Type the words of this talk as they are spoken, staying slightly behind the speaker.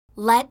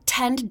Let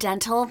Tend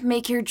Dental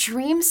make your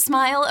dream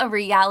smile a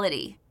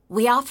reality.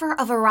 We offer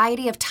a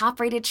variety of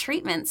top-rated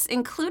treatments,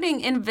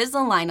 including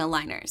Invisalign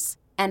aligners.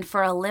 And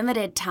for a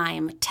limited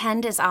time,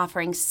 Tend is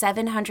offering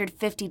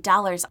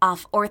 $750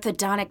 off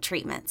orthodontic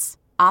treatments.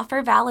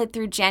 Offer valid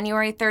through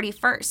January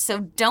 31st, so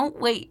don't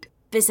wait.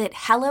 Visit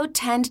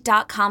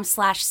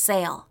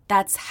hellotend.com/sale.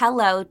 That's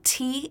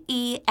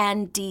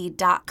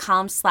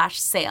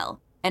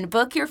hellotend.com/sale. And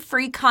book your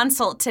free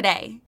consult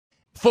today.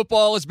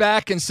 Football is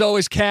back, and so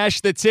is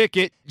Cash the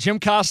Ticket. Jim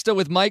Costa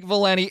with Mike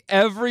Valeni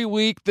every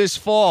week this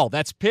fall.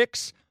 That's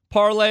picks,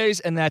 parlays,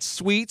 and that's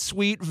sweet,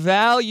 sweet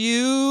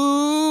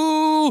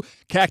value,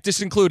 Cactus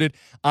included,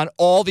 on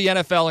all the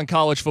NFL and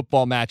college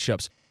football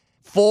matchups.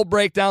 Full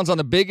breakdowns on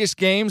the biggest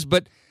games,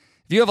 but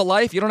if you have a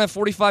life, you don't have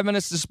 45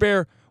 minutes to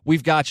spare,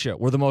 we've got you.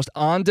 We're the most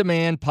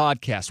on-demand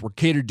podcast. We're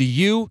catered to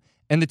you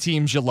and the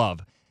teams you love.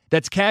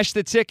 That's Cash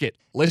the Ticket.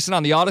 Listen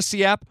on the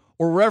Odyssey app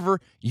or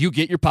wherever you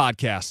get your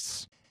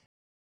podcasts.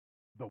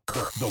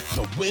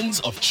 The winds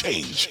of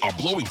change are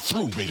blowing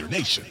through Raider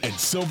Nation, and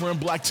Silver and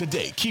Black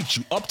Today keeps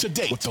you up to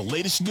date with the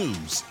latest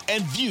news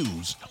and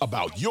views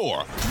about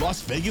your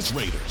Las Vegas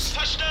Raiders.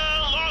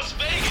 Touchdown, Las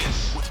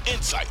Vegas! With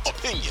insight,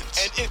 opinions,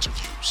 and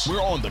interviews,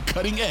 we're on the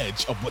cutting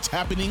edge of what's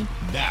happening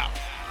now.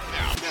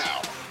 Now,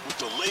 with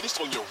the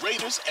latest on your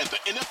Raiders and the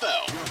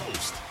NFL, your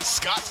hosts,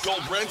 Scott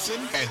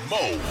Goldbranson and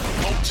Mo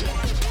Moulton.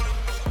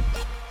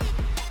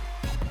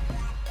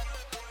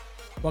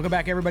 Welcome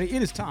back, everybody.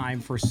 It is time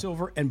for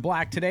Silver and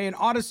Black Today, an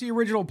Odyssey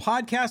original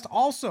podcast,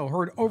 also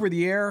heard over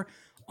the air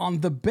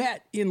on The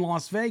Bet in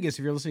Las Vegas.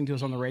 If you're listening to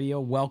us on the radio,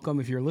 welcome.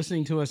 If you're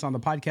listening to us on the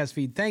podcast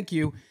feed, thank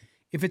you.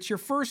 If it's your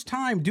first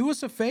time, do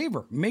us a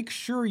favor. Make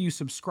sure you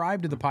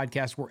subscribe to the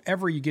podcast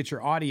wherever you get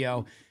your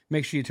audio.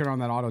 Make sure you turn on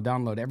that auto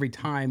download. Every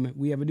time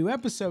we have a new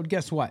episode,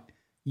 guess what?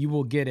 You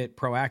will get it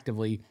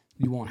proactively.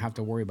 You won't have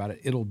to worry about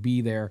it. It'll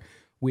be there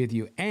with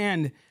you.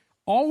 And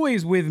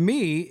always with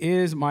me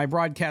is my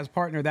broadcast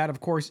partner. That, of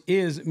course,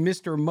 is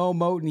Mr. Mo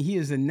Moten. He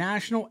is a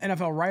national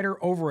NFL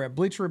writer over at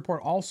Bleacher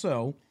Report,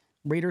 also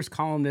Raiders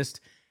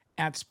columnist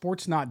at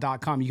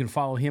sportsnot.com. You can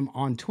follow him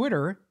on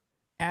Twitter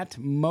at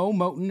Mo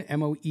Moten,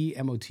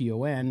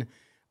 Moemoton.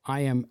 I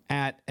am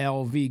at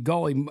LV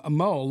Gully.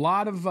 Mo, a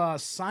lot of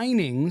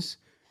signings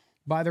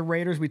by the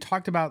Raiders. We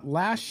talked about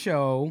last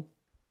show.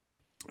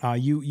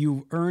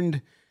 You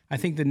earned, I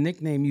think, the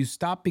nickname. You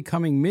stopped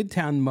becoming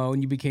Midtown Mo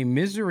and you became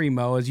Misery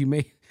Mo, as you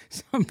made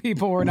some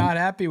people were not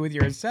happy with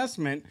your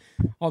assessment,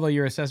 although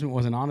your assessment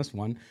was an honest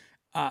one.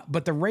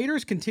 But the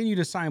Raiders continue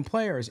to sign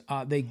players.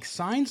 They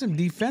signed some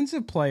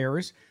defensive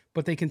players,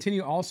 but they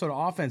continue also to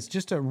offense.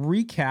 Just to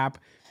recap,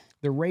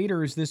 the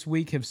Raiders this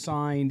week have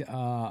signed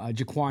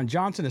Jaquan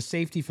Johnson, a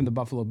safety from the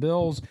Buffalo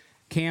Bills,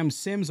 Cam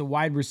Sims, a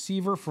wide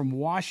receiver from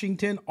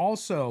Washington,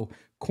 also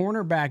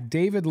cornerback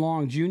David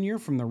Long Jr.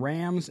 from the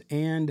Rams,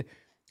 and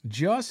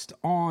just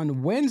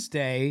on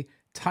Wednesday,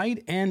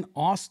 tight end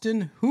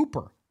Austin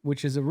Hooper,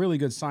 which is a really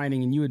good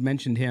signing, and you had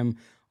mentioned him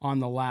on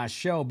the last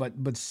show.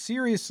 But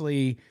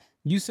seriously,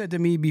 you said to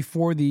me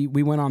before we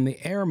went on the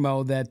air,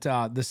 Mo, that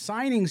the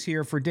signings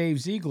here for Dave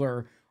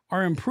Ziegler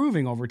are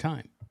improving over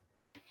time.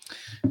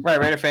 Right,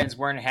 Raider fans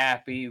weren't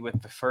happy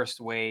with the first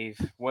wave.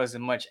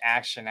 Wasn't much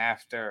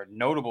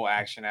notable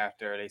action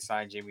after they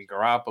signed Jimmy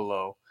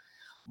Garoppolo.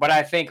 But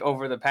I think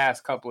over the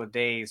past couple of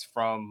days,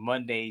 from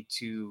Monday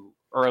to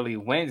early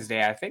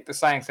Wednesday, I think the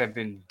signings have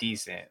been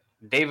decent.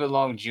 David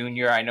Long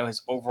Jr., I know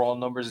his overall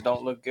numbers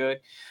don't look good,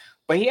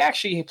 but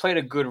he played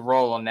a good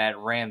role on that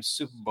Rams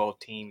Super Bowl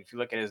team. If you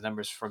look at his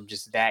numbers from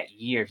just that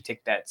year, if you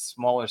take that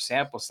smaller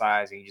sample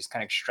size and you just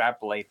kind of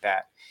extrapolate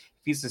that,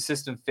 if he's a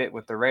system fit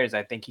with the Raiders,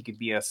 I think he could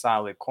be a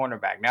solid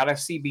cornerback. Now,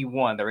 that's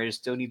CB1. The Raiders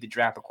still need to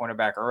draft a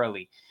cornerback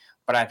early,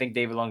 but I think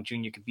David Long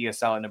Jr. could be a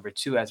solid number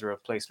 2 as a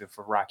replacement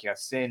for Rocky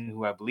Ya-Sin,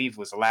 who I believe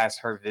was last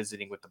heard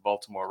visiting with the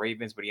Baltimore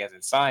Ravens, but he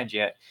hasn't signed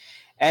yet.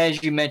 And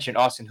as you mentioned,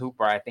 Austin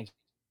Hooper, I think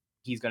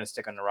he's going to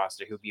stick on the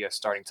roster. He'll be a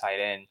starting tight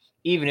end.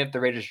 Even if the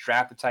Raiders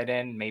draft a tight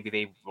end, maybe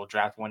they will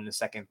draft one in the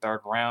second,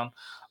 third round.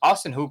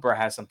 Austin Hooper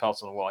has some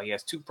pelts on the wall. He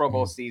has 2 Pro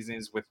Bowl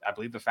seasons with, I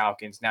believe, the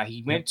Falcons. Now,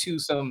 he went to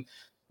some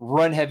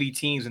run-heavy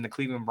teams in the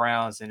Cleveland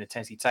Browns and the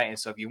Tennessee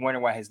Titans. So if you're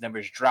wondering why his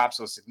numbers dropped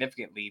so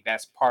significantly,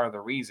 that's part of the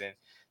reason.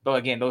 But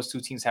again, those 2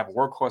 teams have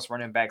workhorse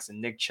running backs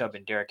in Nick Chubb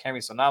and Derrick Henry,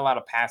 so not a lot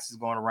of passes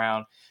going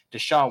around.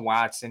 Deshaun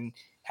Watson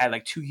had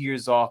like 2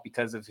 years off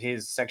because of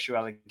his sexual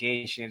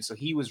allegations, so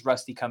he was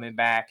rusty coming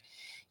back.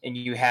 And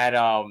you had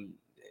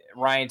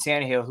Ryan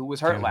Tannehill, who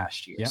was hurt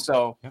last year.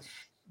 So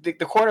the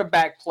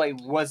quarterback play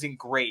wasn't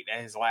great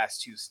at his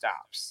last 2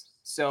 stops.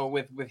 So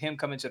with him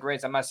coming to the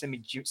Raiders, I'm not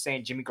saying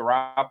Jimmy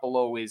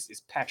Garoppolo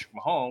is Patrick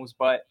Mahomes,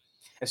 but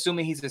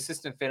assuming he's a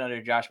system fit under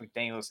Josh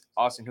McDaniels,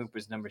 Austin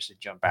Hooper's numbers should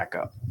jump back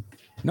up.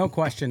 No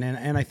question,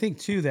 and I think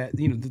too that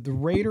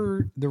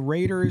the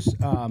Raiders.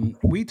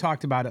 We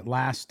talked about it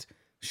last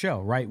show,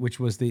 right? Which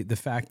was the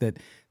fact that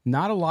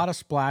not a lot of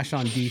splash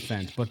on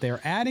defense, but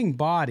they're adding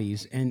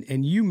bodies,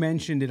 and you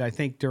mentioned it, I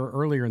think,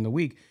 earlier in the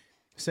week.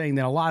 saying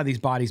that a lot of these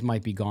bodies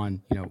might be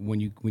gone, when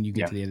you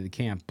get to the end of the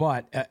camp.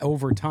 But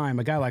over time,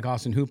 a guy like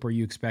Austin Hooper,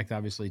 you expect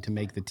obviously to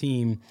make the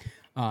team,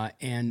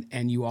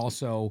 and you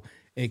also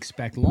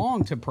expect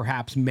Long to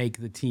perhaps make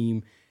the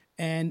team.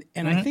 And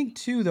I think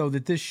too, though,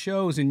 that this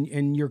shows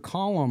in your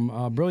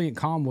column, brilliant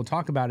column, we'll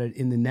talk about it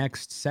in the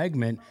next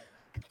segment,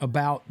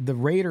 about the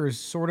Raiders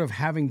sort of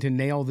having to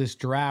nail this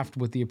draft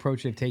with the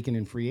approach they've taken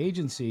in free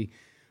agency.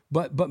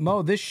 But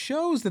Mo, this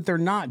shows that they're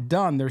not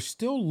done. They're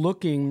still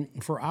looking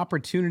for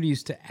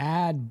opportunities to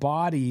add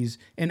bodies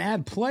and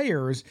add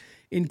players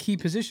in key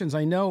positions.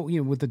 I know,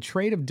 with the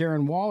trade of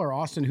Darren Waller,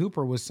 Austin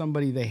Hooper was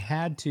somebody they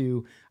had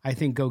to, I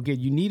think, go get.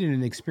 You needed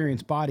an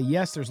experienced body.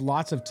 Yes, there's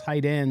lots of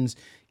tight ends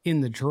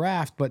in the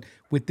draft, but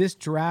with this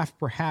draft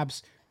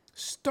perhaps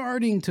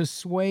starting to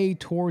sway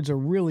towards a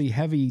really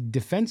heavy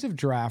defensive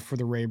draft for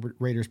the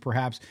Raiders,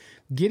 perhaps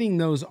getting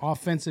those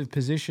offensive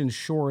positions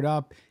shored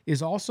up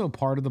is also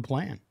part of the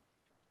plan.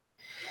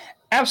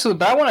 Absolutely,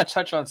 but I want to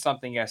touch on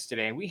something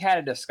yesterday. We had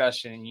a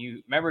discussion, and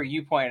you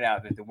pointed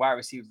out that the wide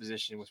receiver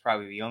position was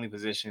probably the only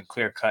position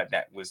clear cut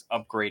that was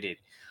upgraded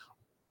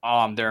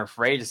during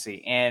free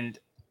agency. And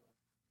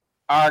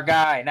not our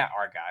guy,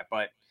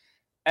 but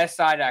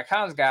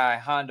SI.com's guy,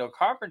 Hondo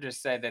Carpenter,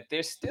 said that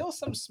there's still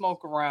some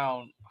smoke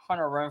around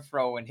Hunter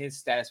Renfrow and his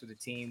status with the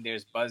team.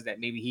 There's buzz that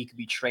maybe he could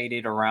be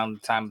traded around the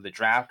time of the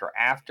draft or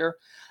after.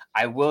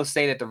 I will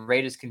say that the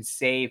Raiders can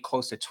save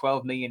close to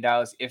 $12 million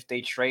if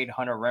they trade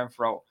Hunter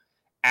Renfrow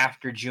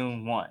after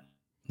June 1.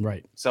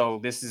 Right.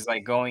 So this is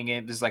like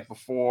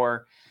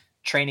before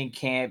training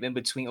camp, in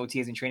between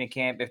OTAs and training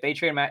camp. If they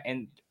trade him out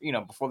and,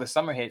 before the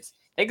summer hits,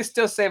 they could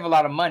still save a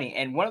lot of money.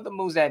 And one of the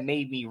moves that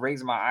made me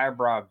raise my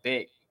eyebrow a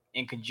bit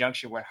in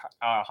conjunction with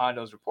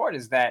Hondo's report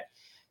is that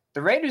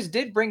the Raiders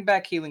did bring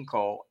back Keelan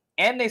Cole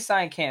and they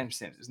signed Cam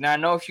Sims. Now, I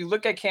know if you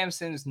look at Cam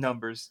Sims'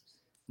 numbers,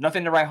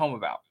 nothing to write home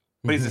about,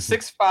 but he's a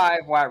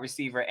 6'5" wide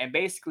receiver, and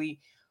basically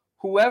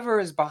whoever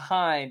is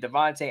behind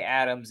Devontae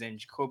Adams and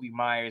Jacoby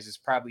Myers is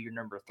probably your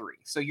number 3.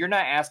 So you're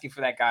not asking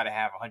for that guy to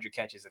have 100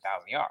 catches,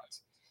 1,000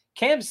 yards.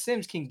 Cam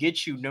Sims can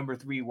get you number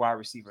 3 wide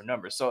receiver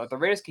numbers. So if the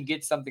Raiders can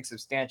get something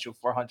substantial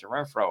for Hunter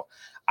Renfrow,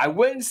 I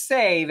wouldn't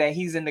say that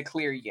he's in the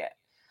clear yet.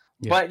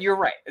 Yeah. But you're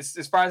right.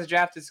 As far as the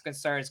draft is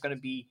concerned, it's going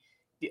to be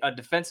a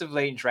defensive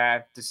late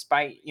draft.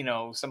 Despite,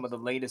 some of the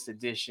latest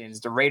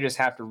additions, the Raiders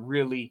have to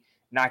really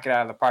knock it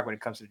out of the park when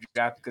it comes to the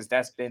draft, because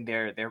that's been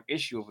their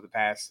issue over the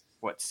past,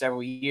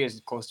 several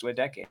years, close to a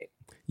decade.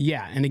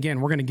 Yeah, and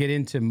again, we're going to get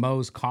into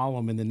Mo's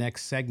column in the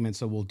next segment,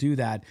 so we'll do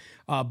that.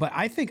 But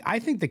I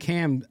think the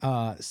Cam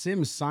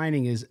Sims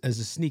signing is a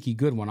sneaky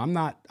good one. I'm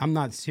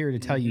not here to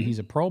tell you he's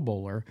a Pro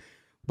Bowler,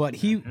 but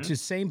he to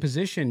same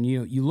position.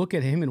 You look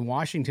at him in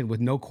Washington with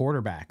no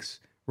quarterbacks,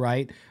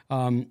 right?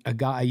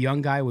 A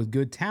young guy with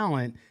good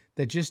talent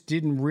that just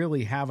didn't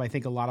really have, I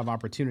think, a lot of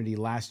opportunity.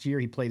 Last year,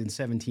 he played in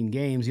 17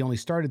 games. He only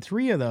started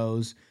 3 of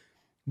those,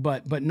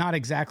 but not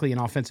exactly an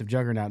offensive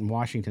juggernaut in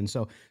Washington.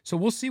 So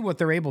we'll see what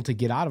they're able to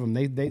get out of him.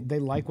 They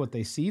like what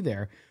they see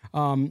there.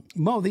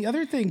 Mo, the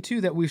other thing, too,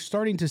 that we're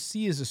starting to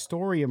see as a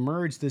story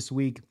emerge this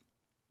week,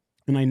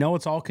 and I know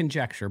it's all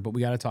conjecture, but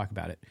we got to talk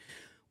about it,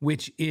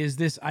 which is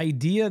this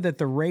idea that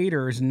the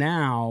Raiders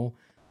now,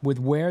 with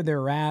where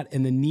they're at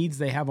and the needs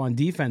they have on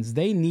defense,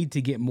 they need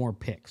to get more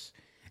picks.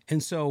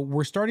 And so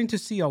we're starting to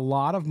see a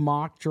lot of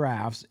mock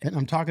drafts, and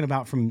I'm talking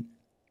about from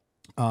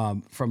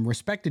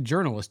respected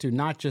journalists too,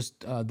 not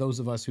just those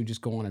of us who just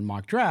go on and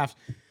mock drafts,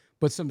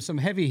 but some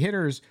heavy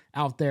hitters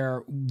out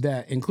there,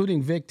 that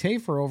including Vic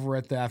Tafur over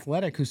at The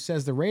Athletic, who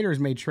says the Raiders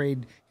may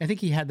trade. I think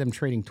he had them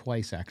trading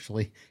twice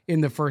actually in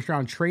the first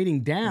round,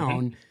 trading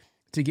down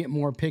to get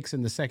more picks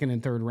in the second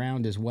and third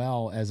round, as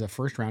well as a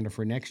first rounder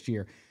for next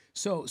year.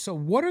 So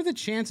what are the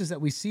chances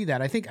that we see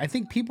that? I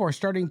think people are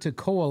starting to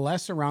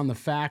coalesce around the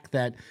fact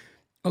that,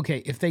 okay,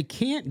 if they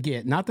can't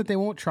get, not that they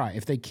won't try,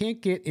 if they can't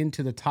get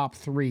into the top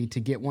 3 to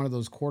get one of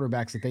those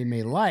quarterbacks that they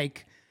may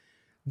like,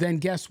 then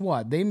guess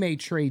what? They may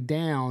trade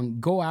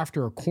down, go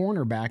after a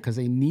cornerback because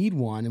they need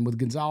one. And with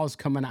Gonzalez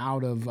coming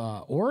out of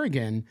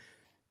Oregon,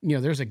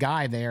 there's a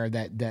guy there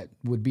that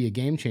would be a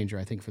game changer,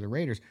 I think, for the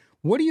Raiders.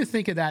 What do you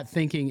think of that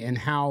thinking, and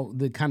how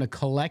the kind of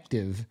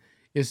collective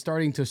is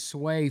starting to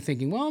sway,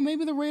 thinking, well,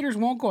 maybe the Raiders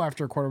won't go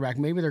after a quarterback.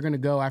 Maybe they're going to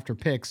go after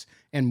picks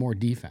and more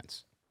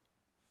defense?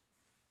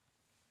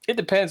 It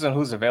depends on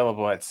who's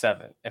available at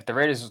 7. If the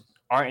Raiders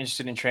aren't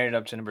interested in trading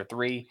up to number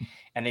 3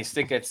 and they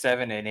stick at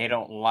 7 and they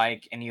don't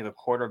like any of the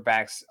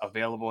quarterbacks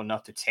available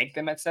enough to take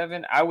them at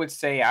 7, I would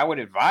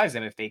advise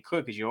them if they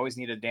could, because you always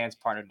need a dance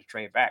partner to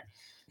trade back.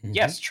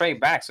 Yes,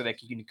 trade back so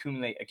that you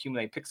can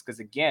accumulate picks, because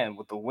again,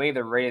 with the way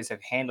the Raiders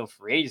have handled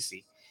free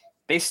agency,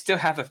 they still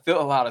have to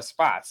fill a lot of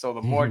spots. So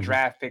the more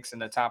draft picks in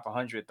the top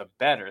 100, the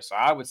better. So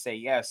I would say,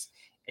 yes,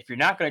 if you're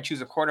not going to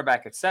choose a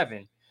quarterback at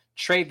 7,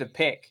 trade the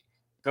pick.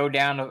 Go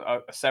down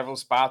several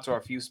spots or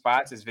a few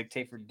spots, as Vic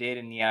Tafur did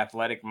in the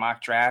Athletic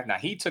mock draft. Now,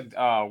 he took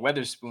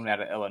Weatherspoon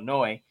out of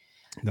Illinois.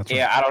 That's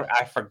right.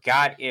 I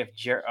forgot if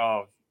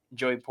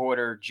Joey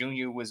Porter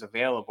Jr. was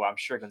available. I'm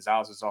sure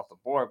Gonzalez was off the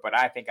board, but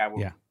I think I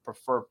would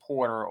prefer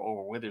Porter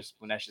over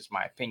Witherspoon. That's just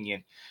my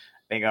opinion.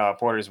 think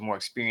Porter's more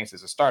experienced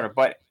as a starter,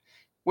 but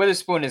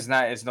Witherspoon is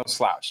no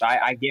slouch.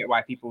 I get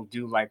why people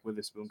do like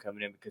Witherspoon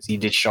coming in because he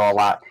did show a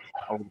lot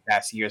over the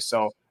past year.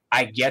 So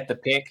I get the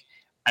pick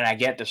and I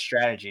get the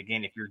strategy.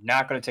 Again, if you're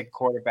not going to take a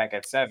quarterback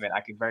at 7, I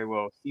could very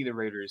well see the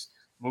Raiders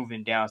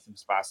moving down some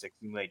spots to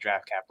accumulate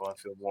draft capital and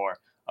fill more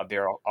of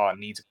their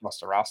needs across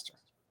the roster.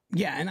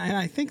 Yeah, and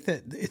I think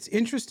that it's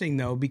interesting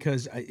though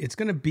because it's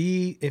going to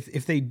be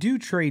if they do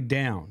trade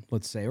down,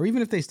 let's say, or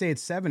even if they stay at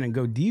 7 and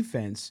go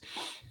defense,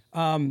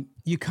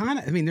 you kind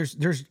of, I mean, there's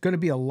going to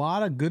be a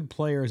lot of good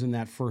players in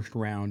that first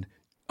round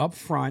up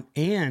front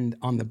and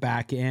on the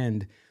back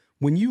end.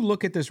 When you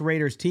look at this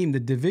Raiders team, the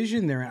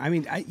division they're in, I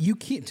mean, you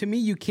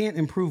can't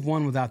improve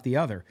one without the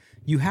other.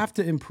 You have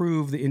to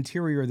improve the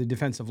interior of the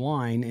defensive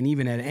line and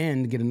even at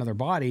end get another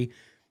body.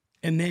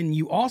 And then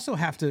you also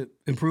have to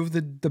improve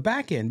the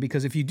back end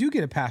because if you do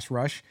get a pass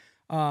rush,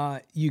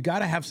 you got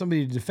to have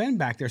somebody to defend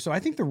back there. So I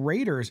think the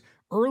Raiders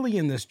early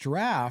in this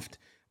draft,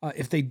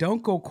 if they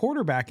don't go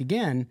quarterback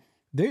again,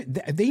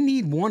 they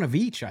need one of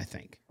each, I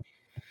think.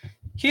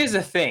 Here's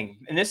the thing,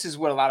 and this is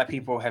what a lot of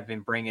people have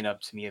been bringing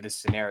up to me in this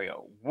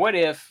scenario. What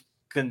if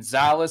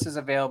Gonzalez is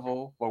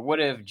available, or what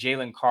if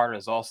Jalen Carter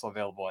is also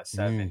available at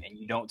 7 and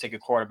you don't take a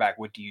quarterback?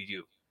 What do you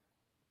do?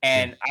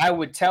 And I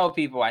would tell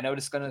people, I know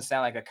this is going to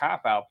sound like a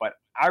cop-out, but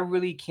I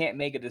really can't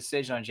make a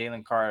decision on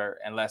Jalen Carter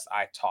unless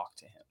I talk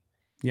to him.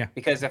 Yeah.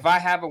 Because if I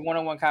have a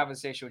one-on-one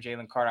conversation with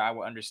Jalen Carter, I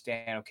will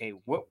understand, okay,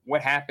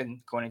 what happened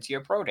going into your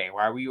pro day?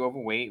 Why were you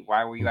overweight?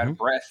 Why were you out of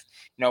breath?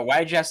 Why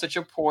did you have such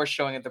a poor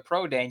showing at the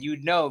pro day?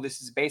 And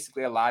this is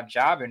basically a live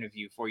job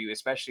interview for you,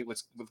 especially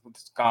what's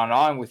gone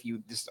on with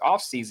you this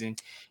offseason.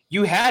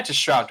 You had to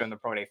show up during the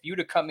pro day. For you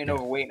to come in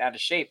overweight and out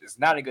of shape is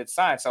not a good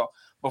sign. So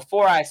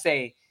before I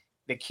say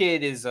the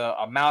kid is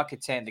a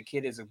malcontent, the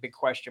kid is a big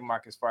question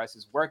mark as far as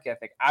his work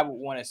ethic, I would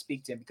want to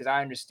speak to him because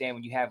I understand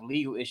when you have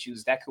legal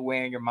issues, that could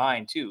weigh on your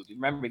mind too.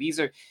 Remember, these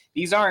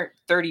aren't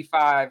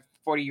 35,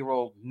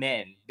 40-year-old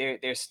men.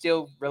 They're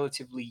still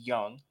relatively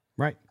young,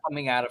 right,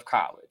 coming out of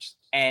college.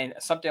 And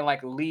something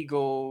like a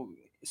legal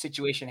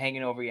situation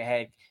hanging over your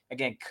head,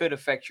 again, could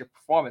affect your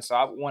performance. So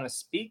I would want to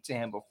speak to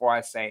him before I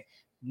say,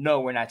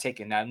 no, we're not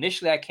taking. Now,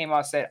 initially I came out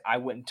and said I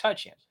wouldn't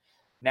touch him.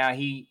 Now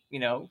he,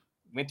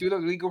 went through the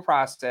legal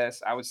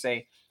process. I would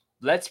say,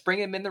 let's bring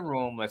him in the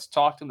room. Let's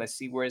talk to him. Let's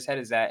see where his head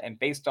is at. And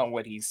based on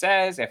what he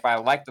says, if I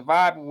like the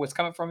vibe of what's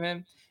coming from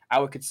him, I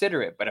would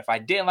consider it. But if I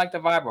didn't like the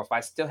vibe or if I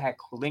still had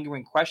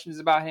lingering questions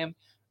about him,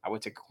 I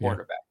would take a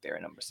quarterback there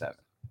at number 7.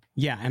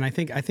 Yeah, and I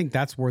think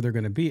that's where they're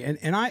going to be.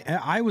 And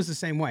I was the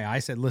same way. I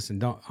said, listen,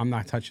 I'm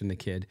not touching the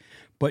kid.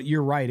 But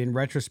you're right. In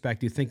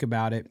retrospect, you think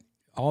about it,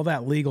 all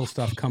that legal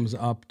stuff comes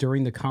up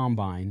during the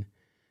combine.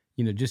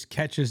 Just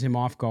catches him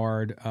off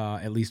guard.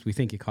 At least we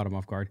think he caught him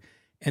off guard.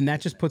 And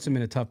that just puts him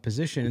in a tough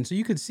position. And so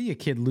you could see a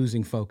kid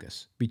losing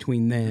focus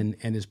between then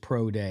and his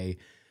pro day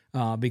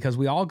because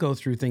we all go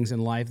through things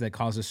in life that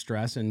causes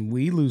stress and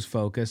we lose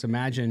focus.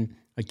 Imagine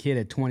a kid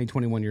at 20,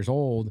 21 years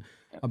old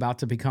about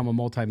to become a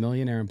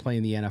multimillionaire and play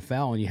in the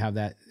NFL and you have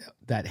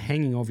that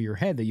hanging over your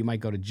head that you might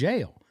go to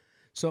jail.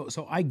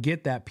 So I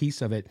get that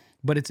piece of it,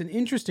 but it's an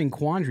interesting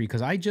quandary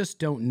because I just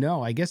don't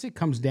know. I guess it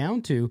comes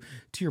down to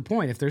your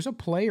point, if there's a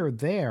player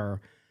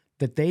there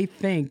that they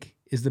think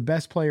is the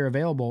best player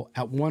available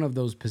at one of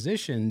those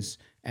positions,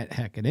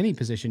 at any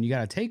position, you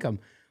got to take them.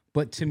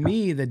 But to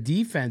me, the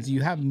defense,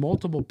 you have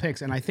multiple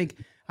picks, and I think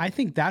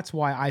that's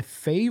why I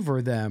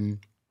favor them.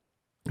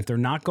 If they're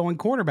not going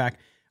quarterback,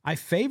 I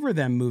favor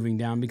them moving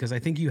down because I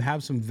think you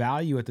have some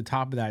value at the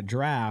top of that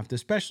draft,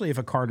 especially if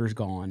a Carter's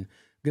gone.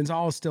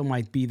 Gonzalez still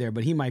might be there,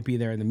 but he might be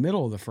there in the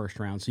middle of the first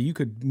round. So you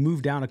could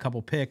move down a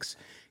couple picks,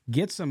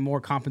 get some more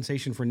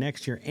compensation for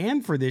next year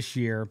and for this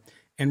year,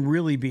 and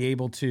really be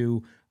able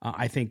to,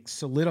 I think,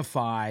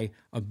 solidify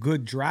a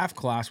good draft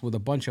class with a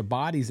bunch of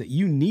bodies that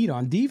you need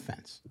on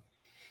defense.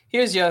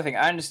 Here's the other thing.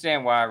 I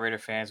understand why Raider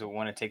fans would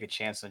want to take a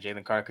chance on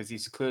Jalen Carter because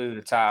he's clearly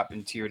the top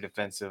interior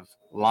defensive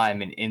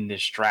lineman in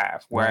this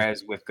draft.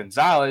 Whereas with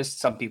Gonzalez,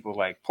 some people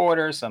like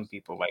Porter, some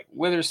people like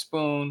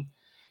Witherspoon.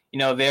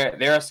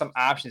 There are some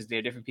options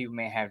there. Different people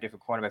may have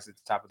different cornerbacks at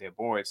the top of their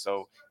board,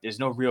 so there's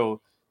no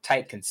real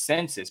tight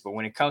consensus. But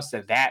when it comes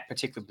to that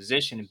particular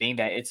position and being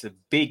that it's a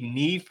big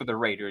need for the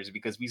Raiders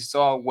because we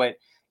saw what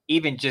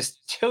even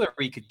just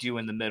Tillery could do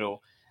in the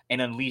middle and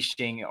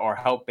unleashing or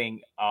helping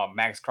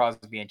Max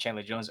Crosby and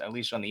Chandler Jones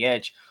unleash on the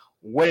edge,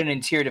 what an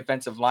interior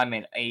defensive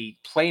lineman, a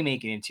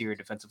playmaking interior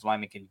defensive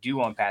lineman can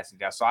do on passing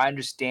down. So I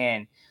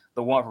understand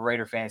the one for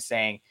Raider fans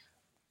saying,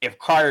 if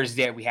Carter's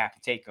there, we have to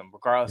take him,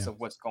 regardless of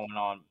what's going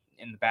on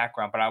in the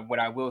background. But what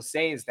I will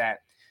say is that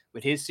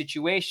with his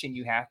situation,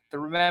 you have to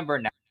remember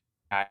now,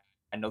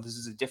 I know this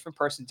is a different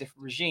person,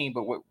 different regime,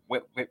 but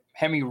what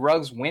Henry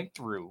Ruggs went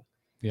through,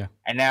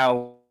 and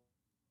now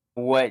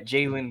what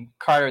Jalen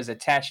Carter is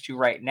attached to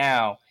right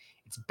now,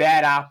 it's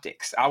bad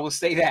optics. I will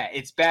say that.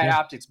 It's bad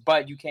optics,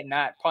 but you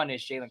cannot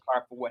punish Jalen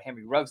Carter for what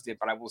Henry Ruggs did.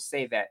 But I will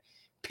say that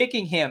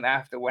picking him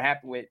after what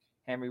happened with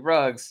Henry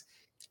Ruggs,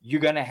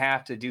 you're going to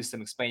have to do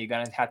some explaining. You're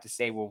going to have to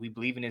say, well, we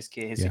believe in this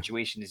kid. His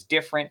situation is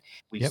different.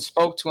 We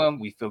spoke to him.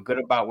 We feel good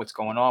about what's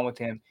going on with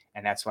him.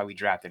 And that's why we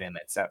drafted him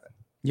at 7.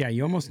 Yeah,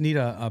 you almost need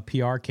a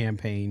PR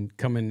campaign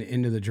coming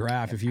into the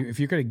draft. If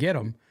you're going to get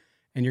him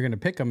and you're going to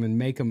pick him and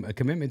make him a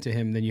commitment to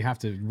him, then you have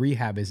to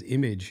rehab his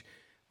image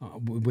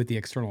with the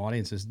external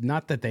audiences.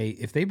 Not that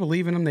if they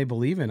believe in him, they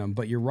believe in him.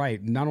 But you're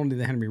right. Not only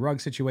the Henry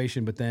Ruggs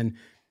situation, but then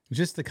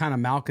just the kind of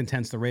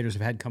malcontents the Raiders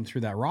have had come through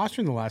that roster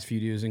in the last few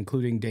years,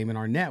 including Damon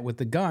Arnett with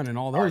the gun and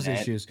all those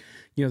issues.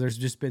 There's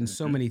just been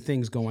so many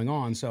things going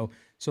on. So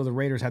the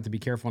Raiders have to be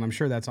careful. And I'm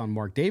sure that's on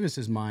Mark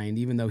Davis's mind,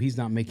 even though he's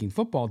not making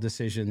football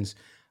decisions.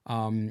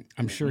 I'm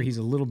sure he's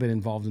a little bit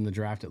involved in the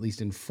draft, at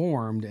least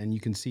informed, and you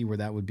can see where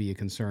that would be a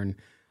concern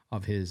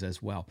of his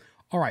as well.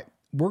 All right,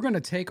 we're going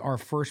to take our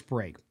first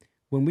break.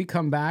 When we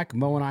come back,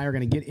 Mo and I are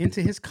going to get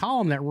into his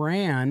column that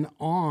ran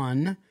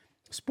on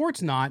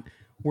Sportsnaut,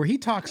 where he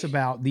talks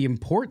about the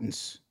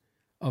importance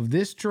of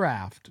this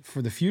draft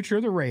for the future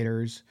of the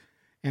Raiders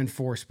and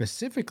for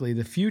specifically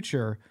the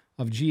future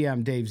of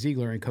GM Dave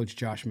Ziegler and Coach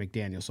Josh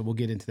McDaniels. So we'll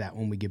get into that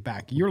when we get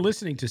back. You're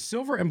listening to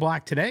Silver and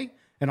Black today,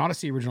 an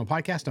Odyssey original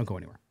podcast. Don't go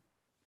anywhere.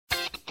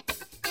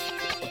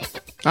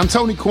 I'm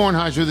Tony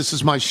Kornheiser. This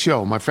is my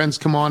show. My friends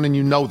come on and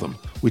you know them.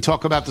 We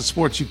talk about the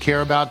sports you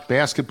care about,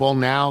 basketball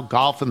now,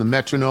 golf, and the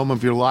metronome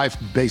of your life,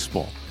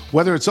 baseball.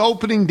 Whether it's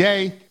opening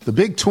day, the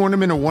big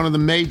tournament, or one of the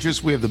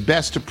majors, we have the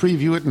best to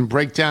preview it and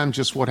break down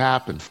just what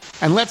happened.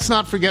 And let's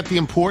not forget the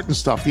important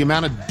stuff, the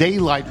amount of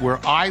daylight where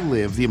I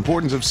live, the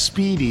importance of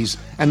speedies,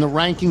 and the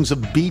rankings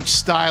of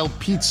beach-style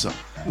pizza.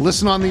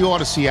 Listen on the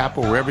Odyssey app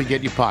or wherever you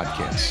get your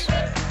podcasts.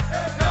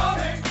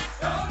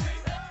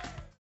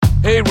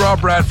 Hey, Rob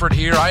Bradford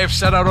here. I have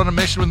set out on a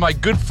mission with my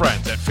good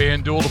friends at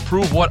FanDuel to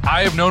prove what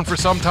I have known for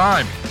some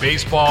time.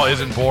 Baseball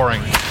isn't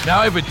boring.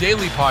 Now I have a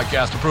daily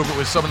podcast to prove it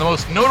with some of the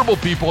most notable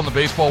people in the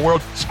baseball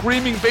world,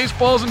 screaming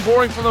baseball isn't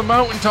boring from the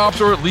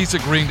mountaintops, or at least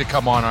agreeing to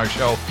come on our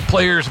show.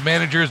 Players,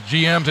 managers,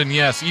 GMs, and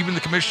yes, even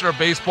the commissioner of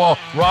baseball,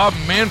 Rob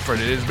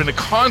Manfred. It has been a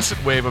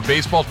constant wave of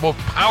baseball's most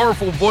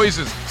powerful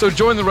voices. So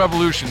join the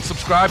revolution.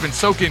 Subscribe and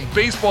soak in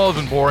Baseball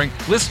Isn't Boring.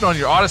 Listen on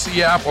your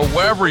Odyssey app or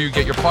wherever you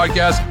get your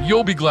podcast.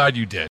 You'll be glad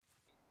you did.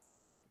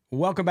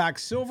 Welcome back.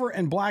 Silver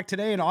and Black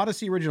today, an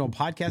Odyssey original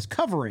podcast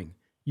covering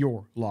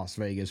your Las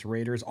Vegas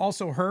Raiders.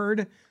 Also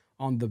heard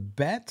on The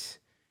Bet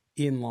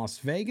in Las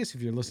Vegas.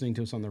 If you're listening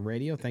to us on the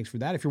radio, thanks for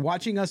that. If you're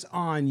watching us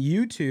on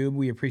YouTube,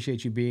 we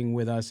appreciate you being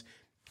with us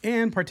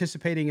and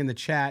participating in the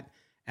chat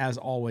as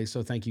always.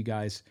 So thank you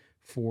guys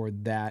for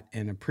that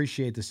and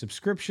appreciate the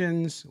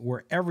subscriptions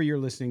wherever you're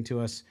listening to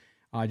us.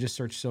 Just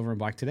search Silver and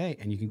Black today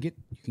and you can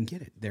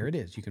get it. There it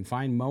is. You can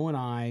find Mo and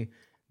I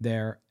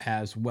there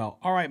as well.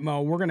 All right,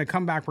 Mo, we're going to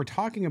come back. We're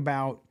talking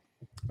about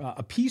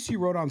a piece you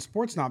wrote on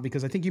Sportsnaut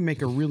because I think you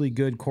make a really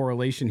good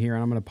correlation here,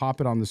 and I'm going to pop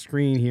it on the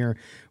screen here,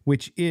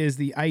 which is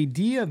the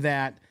idea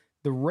that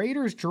the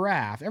Raiders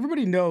draft,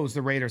 everybody knows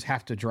the Raiders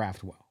have to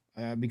draft well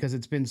because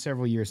it's been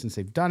several years since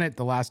they've done it.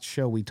 The last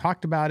show we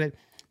talked about it,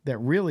 that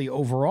really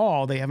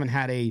overall they haven't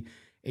had a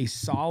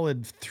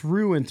solid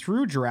through and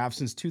through draft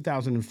since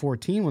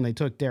 2014 when they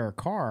took Derek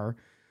Carr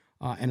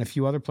and a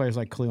few other players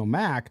like Khalil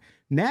Mack.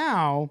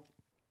 Now,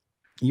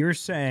 you're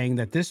saying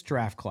that this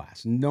draft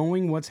class,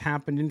 knowing what's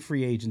happened in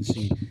free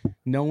agency,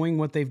 knowing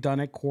what they've done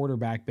at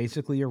quarterback,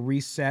 basically a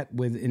reset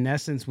with, in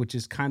essence, which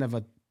is kind of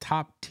a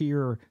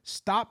top-tier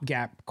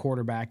stopgap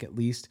quarterback at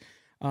least,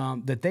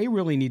 that they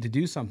really need to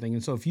do something.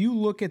 And so if you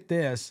look at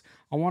this,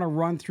 I want to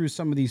run through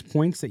some of these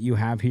points that you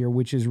have here,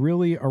 which is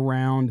really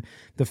around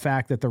the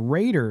fact that the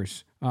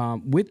Raiders,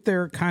 with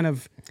their kind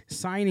of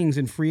signings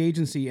in free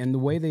agency and the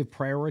way they've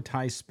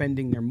prioritized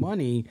spending their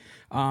money,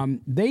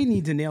 they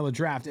need to nail a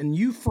draft. And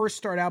you first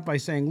start out by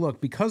saying,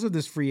 look, because of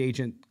this free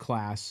agent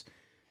class,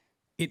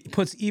 it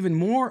puts even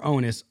more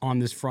onus on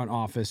this front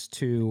office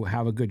to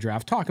have a good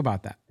draft. Talk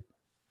about that.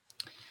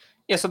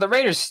 Yeah, so the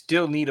Raiders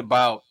still need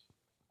about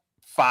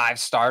 5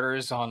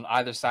 starters on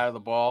either side of the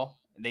ball.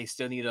 They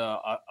still need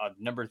a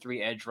number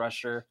 3 edge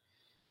rusher.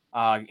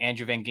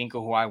 Andrew Van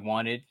Ginkel, who I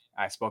wanted.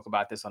 I spoke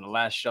about this on the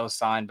last show,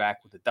 signed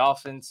back with the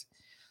Dolphins.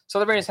 So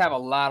the Raiders have a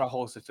lot of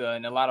holes to fill,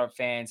 and a lot of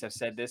fans have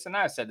said this, and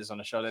I've said this on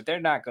the show, that they're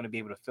not going to be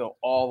able to fill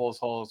all those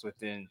holes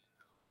within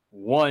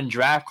one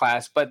draft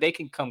class, but they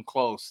can come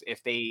close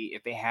if they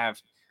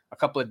have a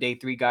couple of day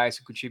 3 guys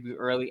who contribute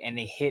early and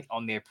they hit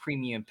on their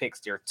premium picks,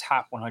 their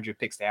top 100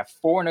 picks. They have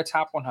 4 in the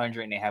top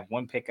 100, and they have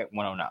 1 pick at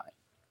 109.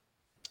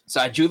 So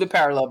I drew the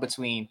parallel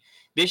between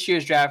this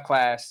year's draft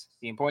class,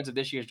 the importance of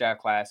this year's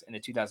draft class, and the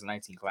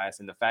 2019 class,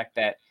 and the fact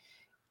that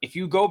if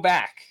you go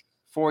back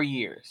 4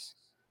 years,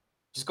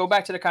 just go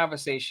back to the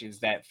conversations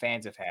that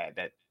fans have had,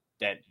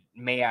 that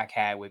Mayock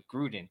had with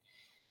Gruden.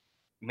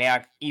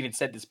 Mayock even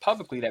said this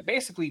publicly, that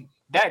basically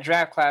that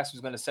draft class was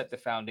going to set the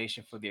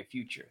foundation for their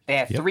future. They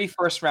had 3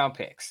 first-round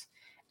picks,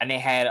 and they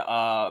had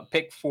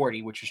pick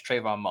 40, which was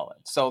Trayvon Mullen.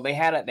 So they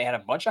had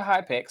a bunch of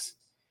high picks,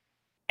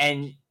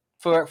 and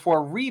for a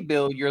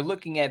rebuild, you're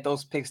looking at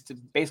those picks to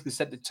basically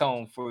set the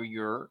tone for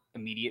your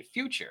immediate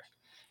future.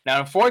 Now,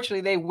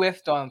 unfortunately, they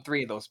whiffed on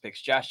 3 of those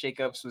picks. Josh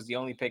Jacobs was the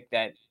only pick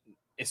that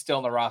is still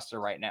on the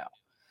roster right now.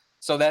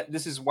 So that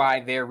this is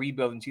why their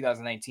rebuild in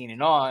 2019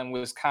 and on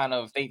was kind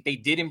of they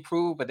did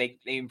improve, but they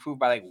improved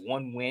by like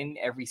 1 win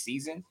every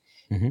season.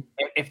 Mm-hmm.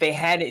 If they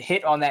had it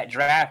hit on that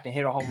draft and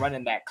hit a home run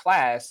in that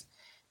class,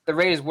 the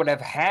Raiders would have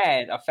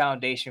had a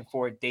foundation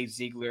for Dave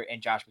Ziegler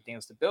and Josh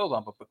McDaniels to build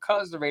on. But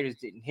because the Raiders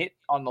didn't hit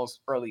on those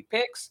early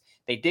picks,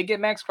 they did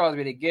get Max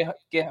Crosby, they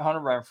get Hunter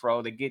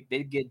Renfrow, they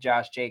did get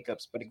Josh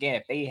Jacobs. But again,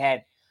 if they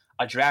had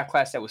a draft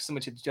class that was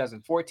similar to the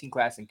 2014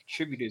 class and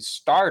contributed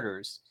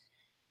starters,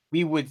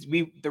 the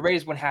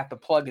Raiders wouldn't have to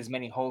plug as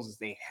many holes as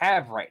they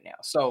have right now.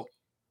 So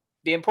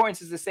the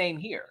importance is the same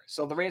here.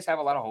 So the Raiders have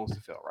a lot of holes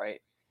to fill,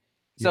 right?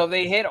 Yeah. So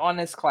they hit on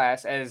this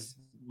class as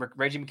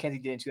Reggie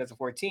McKenzie did in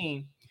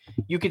 2014.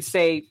 You could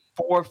say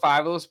 4 or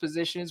 5 of those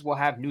positions will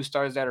have new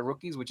starters that are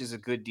rookies, which is a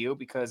good deal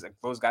because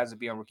those guys will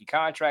be on rookie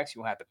contracts.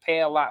 You won't have to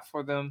pay a lot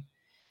for them.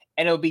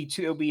 And it'll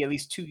be at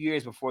least 2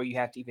 years before you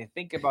have to even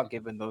think about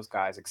giving those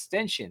guys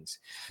extensions.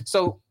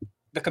 So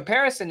the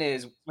comparison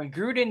is when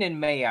Gruden and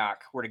Mayock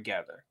were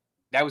together.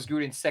 That was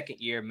Gruden's second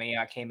year.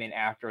 Mayock came in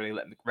after they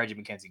let Reggie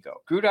McKenzie go.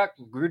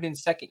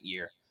 Gruden's second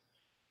year,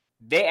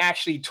 they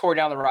actually tore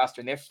down the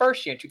roster in their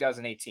first year in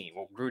 2018.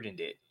 Well, Gruden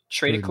did.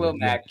 Traded Khalil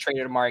Mack,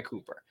 traded Amari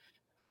Cooper.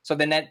 So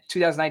then that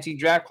 2019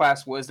 draft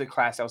class was the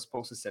class that was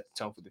supposed to set the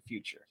tone for the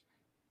future.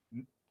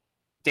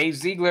 Dave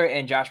Ziegler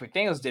and Josh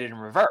McDaniels did it in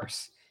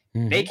reverse.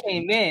 Mm-hmm. They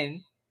came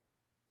in,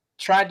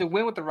 tried to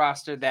win with the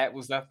roster that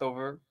was left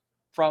over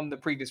from the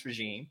previous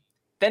regime.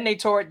 Then they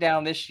tore it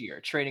down this year,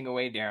 trading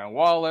away Darren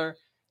Waller,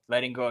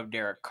 letting go of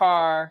Derek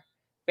Carr,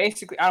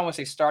 basically, I don't want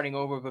to say starting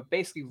over, but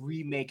basically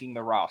remaking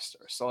the roster.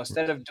 So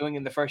instead of doing it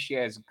in the first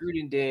year as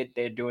Gruden did,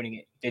 they're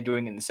doing it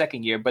in the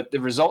second year, but the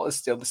result is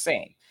still the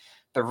same.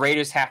 The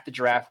Raiders have to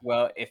draft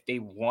well if they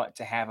want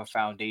to have a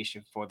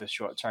foundation for the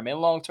short-term and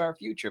long-term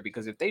future,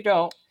 because if they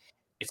don't,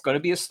 it's going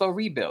to be a slow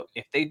rebuild.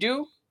 If they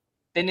do,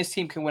 then this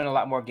team can win a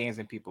lot more games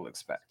than people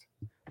expect.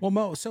 Well,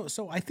 Mo,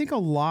 so I think a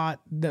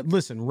lot that,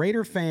 listen,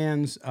 Raider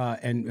fans,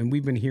 and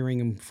we've been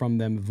hearing from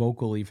them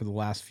vocally for the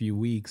last few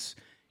weeks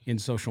in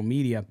social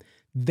media,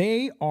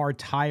 they are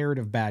tired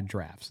of bad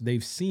drafts.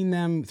 They've seen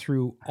them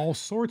through all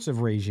sorts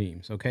of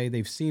regimes, okay?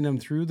 They've seen them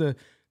through the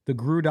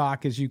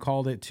Grudock, as you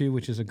called it, too,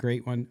 which is a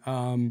great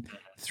one,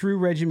 through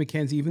Reggie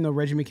McKenzie, even though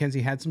Reggie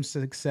McKenzie had some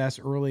success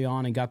early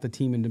on and got the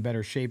team into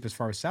better shape as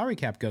far as salary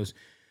cap goes.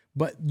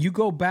 But you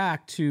go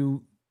back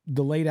to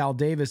the late Al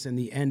Davis and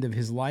the end of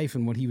his life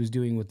and what he was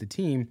doing with the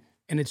team,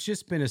 and it's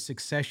just been a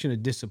succession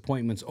of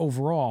disappointments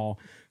overall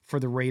for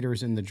the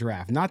Raiders in the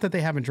draft. Not that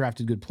they haven't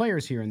drafted good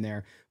players here and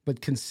there,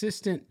 but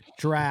consistent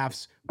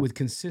drafts with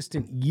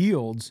consistent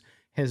yields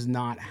has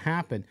not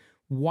happened.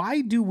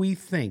 Why do we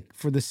think,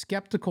 for the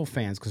skeptical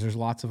fans, because there's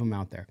lots of them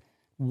out there,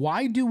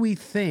 why do we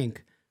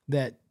think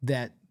that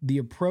the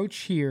approach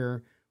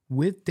here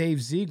with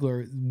Dave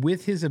Ziegler,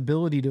 with his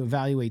ability to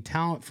evaluate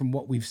talent from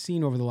what we've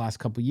seen over the last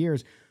couple of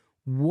years,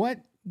 what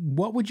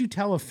would you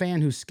tell a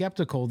fan who's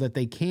skeptical that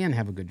they can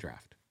have a good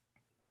draft?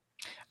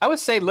 I would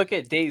say look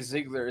at Dave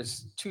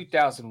Ziegler's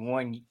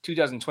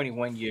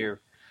 2021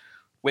 year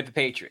with the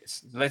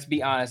Patriots. Let's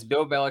be honest,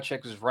 Bill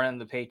Belichick was running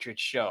the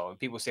Patriots show. And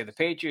people say the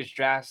Patriots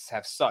drafts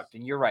have sucked,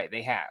 and you're right,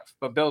 they have.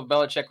 But Bill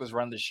Belichick was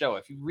running the show.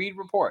 If you read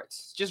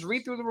reports, just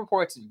read through the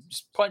reports and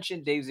just punch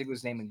in Dave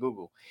Ziegler's name in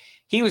Google.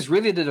 He was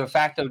really the de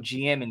facto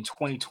GM in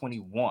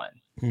 2021.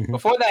 Mm-hmm.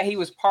 Before that, he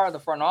was part of the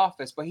front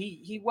office, but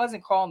he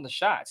wasn't calling the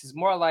shots. It was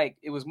more like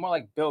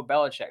Bill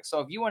Belichick. So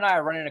if you and I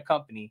are running a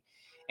company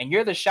and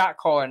you're the shot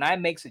caller and I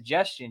make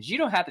suggestions, you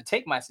don't have to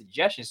take my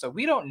suggestions. So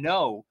we don't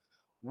know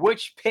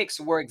which picks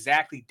were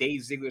exactly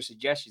Dave Ziegler's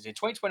suggestions. In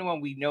 2021,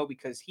 we know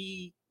because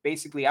he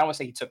basically, I don't want to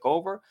say he took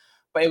over,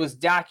 but it was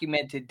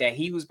documented that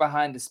he was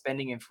behind the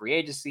spending in free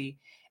agency,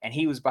 and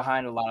he was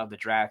behind a lot of the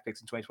draft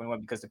picks in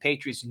 2021 because the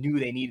Patriots knew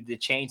they needed to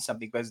change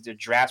something because their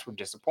drafts were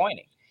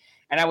disappointing.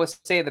 And I would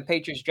say the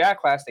Patriots draft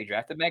class, they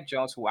drafted Mac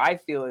Jones, who I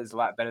feel is a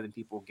lot better than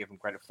people give him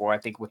credit for. I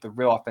think with the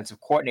real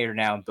offensive coordinator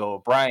now in Bill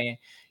O'Brien,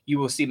 you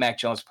will see Mac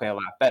Jones play a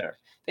lot better.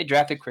 They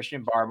drafted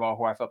Christian Barmore,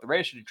 who I felt the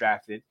Raiders should have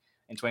drafted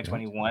in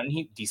 2021.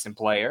 He's a decent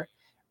player.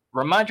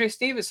 Ramondre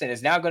Stevenson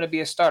is now going to be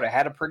a starter.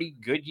 Had a pretty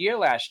good year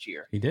last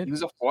year. He did. He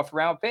was a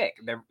 4th-round pick,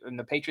 and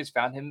the Patriots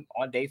found him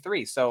on day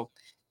 3. So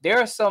there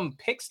are some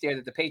picks there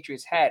that the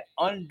Patriots had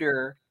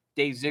under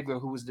Dave Ziegler,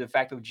 who was the de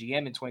facto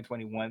GM in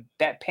 2021,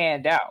 that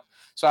panned out.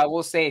 So I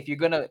will say, if you're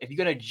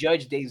gonna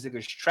judge Dave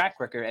Ziegler's track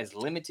record as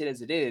limited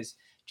as it is,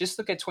 just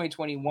look at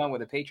 2021 where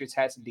the Patriots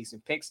had some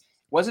decent picks.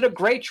 Wasn't a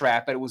great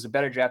draft, but it was a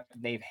better draft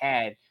than they've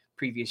had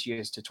previous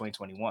years to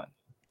 2021.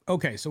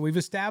 Okay, so we've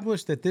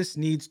established that this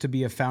needs to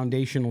be a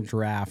foundational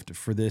draft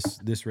for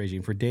this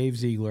regime, for Dave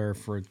Ziegler,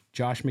 for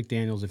Josh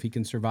McDaniels, if he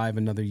can survive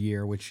another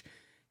year, which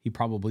he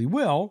probably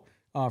will,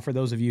 for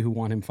those of you who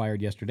want him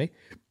fired yesterday.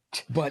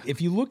 But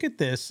if you look at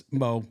this,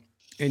 Mo,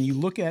 and you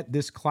look at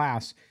this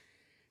class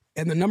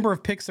and the number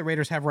of picks the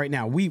Raiders have right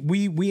now,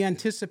 we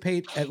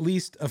anticipate at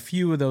least a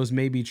few of those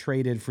may be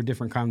traded for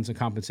different kinds of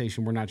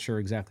compensation. We're not sure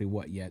exactly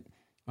what yet,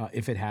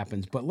 if it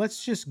happens. But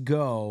let's just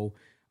go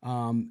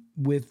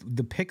with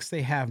the picks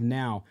they have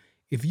now.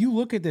 if you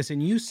look at this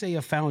and you say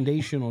a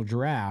foundational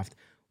draft,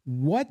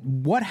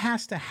 what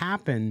has to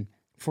happen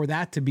for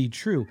that to be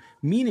true?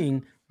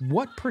 Meaning,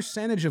 what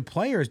percentage of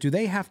players do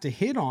they have to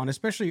hit on,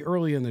 especially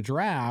early in the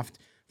draft,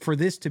 for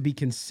this to be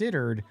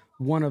considered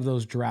one of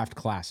those draft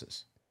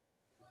classes?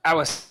 I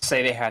would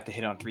say they have to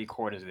hit on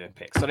 3/4 of their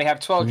picks. So they have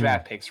 12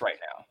 draft picks right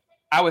now.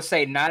 I would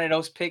say 9 of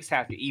those picks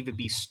have to either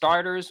be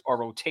starters or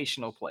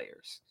rotational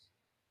players.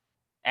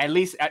 At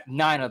least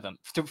 9 of them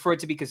for it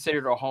to be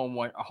considered a home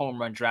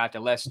run draft.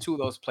 Unless 2 of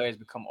those players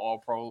become all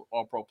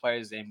pro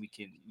players, then we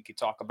can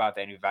talk about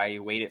that and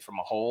evaluate it from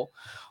a whole.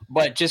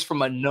 But just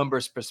from a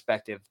numbers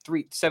perspective,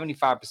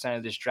 75%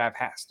 of this draft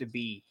has to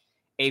be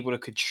able to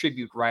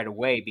contribute right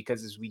away,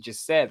 because as we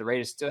just said, the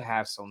Raiders still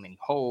have so many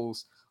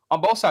holes on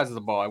both sides of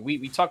the ball.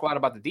 We talk a lot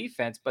about the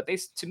defense, but they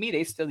still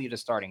need a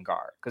starting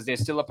guard, because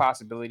there's still a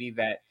possibility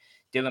that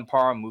Dylan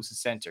Parham moves to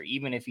center.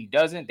 Even if he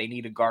doesn't, they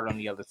need a guard on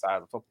the other side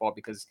of the football,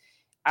 because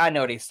I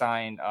know they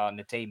signed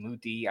Nate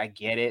Muti. I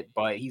get it,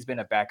 but he's been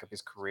a backup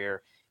his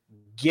career.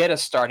 Get a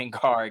starting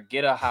guard,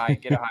 get a high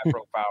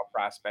profile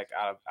prospect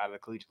out of the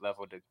collegiate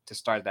level to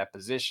start that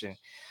position.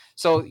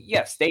 So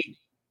yes, they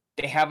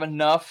have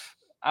enough.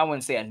 I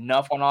wouldn't say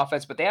enough on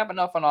offense, but they have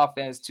enough on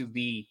offense to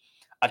be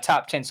a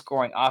top 10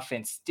 scoring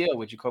offense still,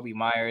 with Jacoby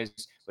Myers,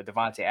 with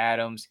Devontae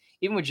Adams,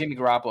 even with Jimmy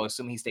Garoppolo,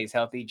 assuming he stays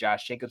healthy,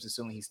 Josh Jacobs,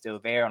 assuming he's still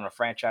there on a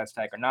franchise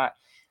tag or not.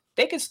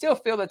 They can still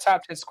fill the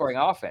top 10 scoring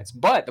offense.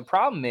 But the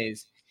problem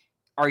is,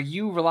 are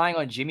you relying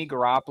on Jimmy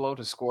Garoppolo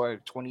to score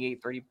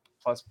 28, 30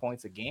 plus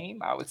points a game?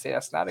 I would say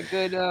that's not a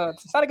good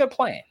it's not a good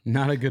plan.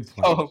 Not a good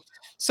plan.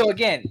 So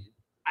again,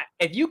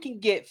 if you can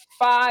get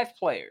 5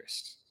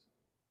 players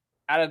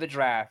out of the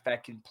draft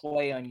that can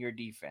play on your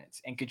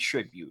defense and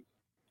contribute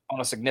on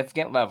a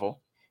significant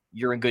level,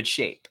 you're in good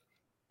shape.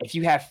 If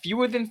you have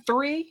fewer than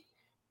 3,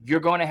 you're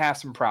going to have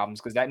some problems,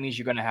 because that means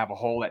you're going to have a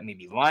hole at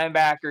maybe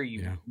linebacker.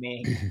 You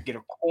may get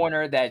a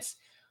corner that's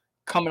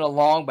coming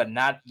along, but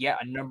not yet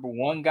a number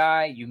 1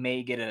 guy. You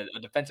may get a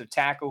defensive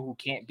tackle who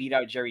can't beat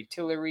out Jerry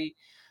Tillery.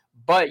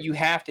 But you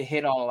have to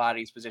hit on a lot of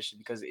these positions,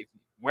 because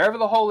wherever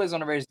the hole is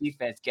on the Raiders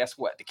defense, guess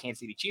what? The Kansas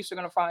City Chiefs are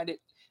going to find it.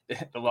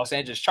 The Los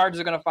Angeles Chargers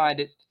are going to find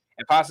it.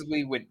 And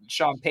possibly with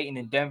Sean Payton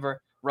in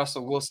Denver,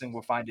 Russell Wilson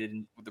will find it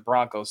with the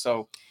Broncos.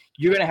 So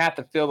you're going to have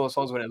to fill those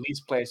holes with at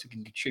least players who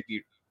can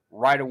contribute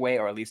right away,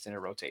 or at least in a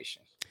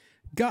rotation.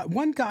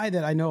 One guy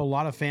that I know a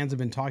lot of fans have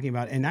been talking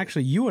about, and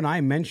actually you and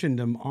I mentioned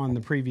him on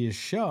the previous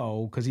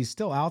show because he's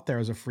still out there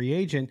as a free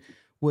agent,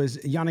 was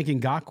Yannick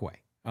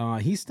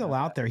Ngakoue. He's still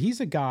out there.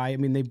 He's a guy, I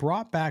mean, they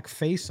brought back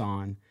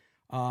Faison.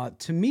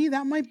 To me,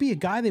 that might be a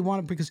guy they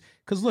wanted,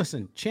 because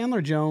listen,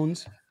 Chandler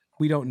Jones,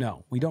 we don't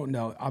know.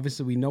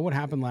 Obviously, we know what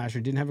happened last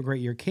year. Didn't have a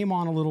great year. Came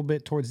on a little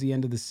bit towards the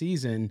end of the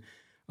season,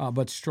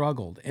 but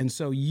struggled. And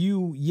so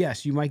you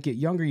might get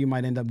younger. You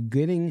might end up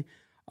getting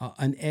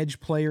an edge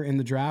player in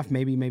the draft,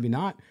 maybe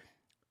not.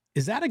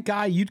 Is that a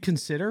guy you'd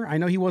consider? I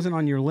know he wasn't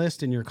on your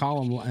list in your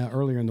column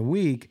earlier in the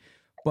week,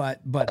 but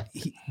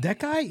that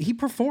guy, he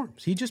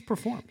performs. He just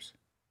performs.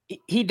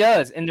 He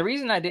does. And the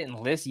reason I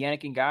didn't list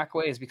Yannick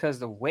Ngakoue is because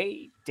the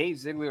way Dave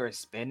Ziegler is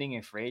spending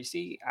in free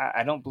agency,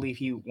 I don't believe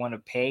he want to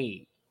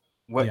pay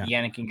what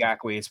Yannick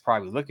Ngakoue is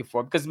probably looking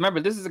for. Because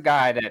remember, this is a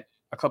guy that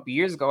a couple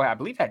years ago, I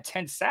believe, had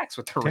 10 sacks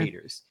with the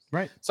Raiders.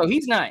 Right. So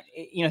he's not,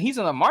 he's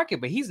on the market,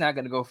 but he's not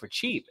going to go for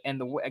cheap.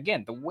 And the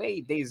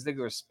way Dave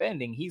Ziegler is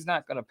spending, he's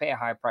not going to pay a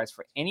high price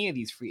for any of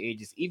these free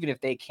agents, even if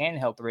they can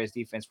help the Raiders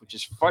defense, which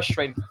is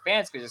frustrating for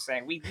fans, because they're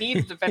saying, we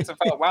need defensive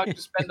help. Why don't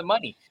you spend the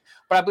money?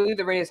 But I believe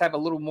the Raiders have a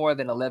little more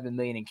than $11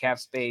 million in cap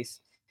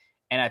space.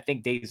 And I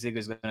think Dave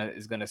Ziegler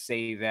is going to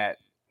save that,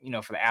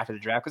 for the after the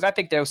draft, because I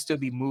think there'll still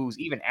be moves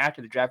even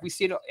after the draft. We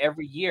see it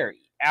every year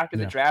after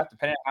the draft,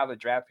 depending on how the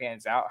draft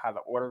pans out, how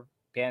the order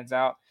pans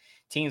out.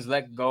 Teams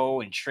let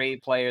go and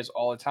trade players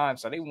all the time,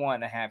 so they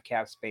want to have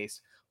cap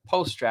space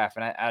post draft,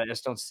 and I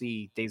just don't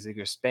see Dave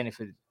Ziegler spending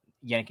for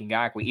Yannick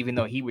Ngakoue, even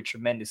though he would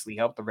tremendously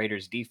help the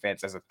Raiders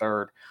defense as a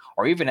 3rd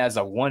or even as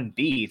a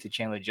 1B to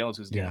Chandler Jones,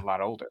 who's getting a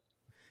lot older.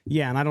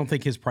 Yeah, and I don't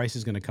think his price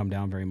is going to come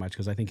down very much,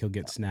 because I think he'll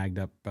get snagged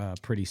up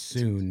pretty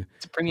soon.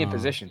 It's a premium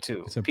position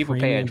too. It's a People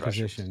premium pay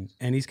position,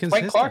 and he's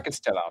consistent. Frank Clark is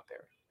still out there.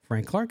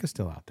 Frank Clark is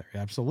still out there,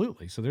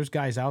 absolutely. So there's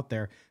guys out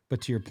there, but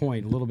to your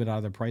point, a little bit out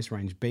of their price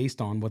range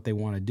based on what they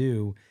want to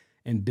do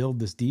and build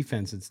this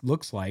defense, it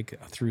looks like,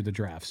 through the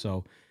draft.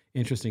 So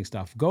interesting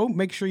stuff. Go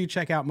make sure you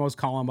check out Mo's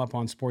column up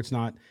on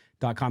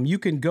sportsnot.com. You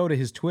can go to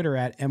his Twitter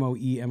at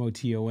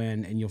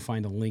MOEMOTON, and you'll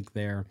find a link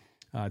there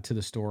to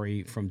the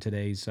story from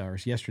today's or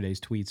yesterday's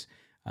tweets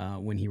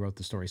when he wrote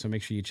the story. So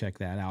make sure you check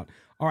that out.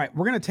 All right,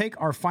 we're going to take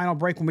our final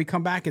break. When we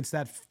come back, it's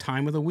that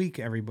time of the week,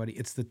 everybody.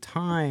 It's the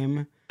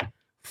time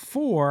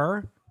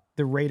for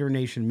the Raider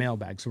Nation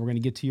mailbag. So we're going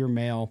to get to your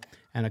mail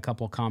and a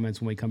couple of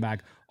comments when we come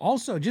back.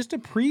 Also, just a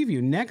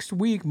preview, next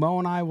week, Mo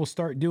and I will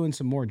start doing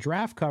some more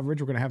draft coverage.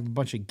 We're going to have a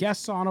bunch of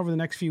guests on over the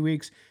next few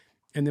weeks.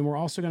 And then we're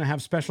also going to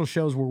have special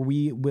shows where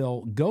we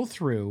will go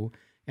through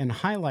and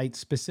highlight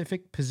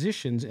specific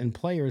positions and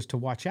players to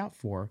watch out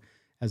for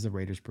as the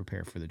Raiders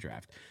prepare for the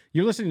draft.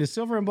 You're listening to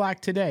Silver and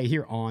Black today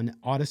here on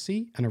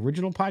Odyssey, an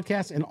original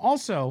podcast, and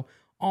also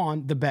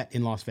on The Bet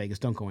in Las Vegas.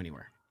 Don't go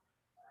anywhere.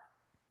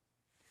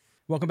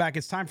 Welcome back.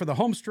 It's time for the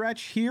home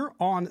stretch here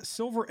on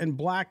Silver and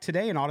Black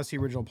today, an Odyssey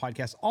original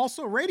podcast,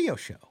 also radio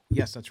show.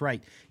 Yes, that's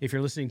right. If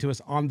you're listening to us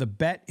on The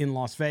Bet in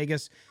Las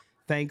Vegas,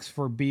 thanks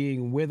for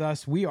being with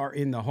us. We are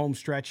in the home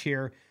stretch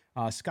here.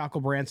 Scott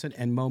Branson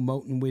and Mo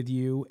Moten with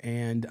you.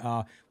 And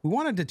we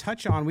wanted to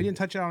touch on, we didn't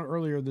touch on it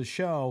earlier in the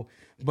show,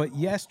 but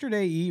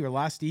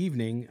last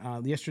evening,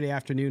 yesterday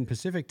afternoon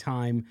Pacific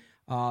time,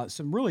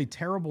 some really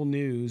terrible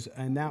news.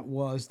 And that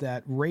was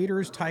that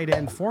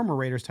former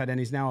Raiders tight end,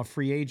 he's now a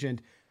free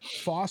agent,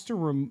 Foster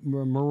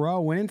Moreau,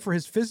 went in for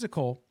his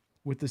physical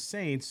with the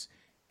Saints,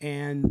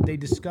 and they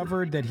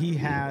discovered that he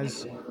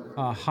has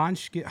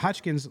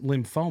Hodgkin's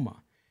lymphoma.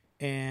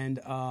 And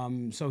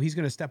so he's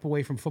going to step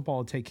away from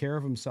football to take care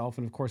of himself.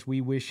 And, of course, we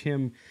wish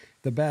him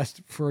the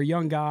best. For a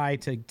young guy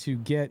to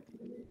get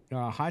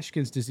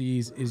Hodgkin's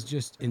disease is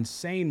just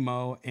insane,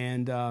 Mo.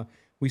 And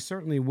we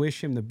certainly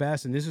wish him the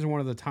best. And this is one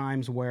of the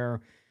times where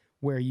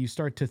you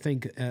start to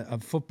think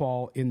of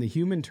football in the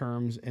human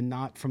terms and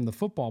not from the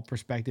football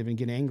perspective and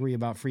get angry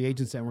about free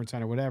agents that weren't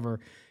signed or whatever.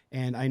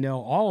 And I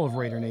know all of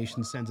Raider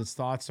Nation sends its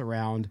thoughts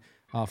around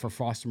for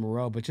Foster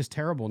Moreau, but just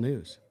terrible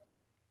news.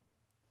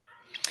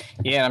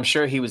 Yeah, and I'm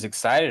sure he was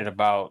excited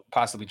about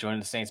possibly joining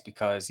the Saints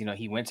because,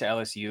 he went to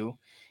LSU.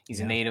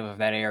 He's a native of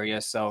that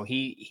area. So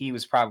he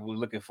was probably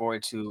looking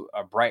forward to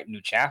a bright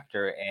new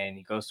chapter, and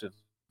he goes to the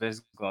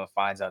physical and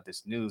finds out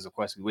this news. Of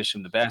course, we wish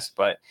him the best,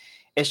 but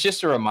it's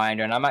just a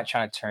reminder, and I'm not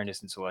trying to turn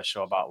this into a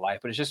show about life,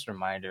 but it's just a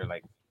reminder,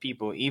 like,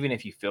 people, even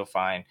if you feel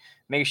fine,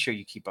 make sure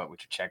you keep up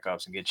with your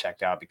checkups and get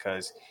checked out,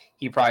 because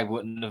he probably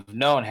wouldn't have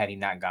known had he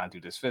not gone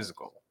through this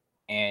physical.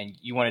 And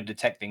you want to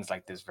detect things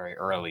like this very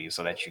early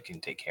so that you can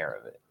take care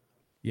of it.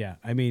 Yeah,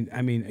 I mean,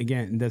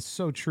 again, that's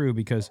so true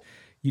because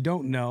you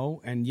don't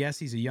know. And yes,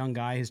 he's a young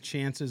guy. His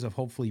chances of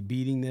hopefully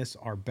beating this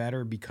are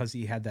better because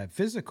he had that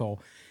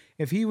physical.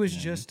 If he was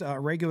just a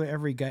regular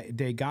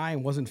everyday guy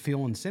and wasn't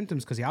feeling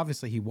symptoms, because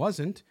he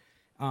wasn't,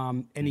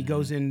 and he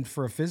goes in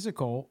for a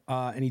physical,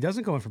 and he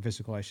doesn't go in for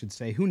physical, I should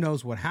say, who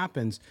knows what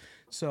happens.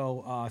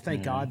 So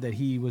thank God that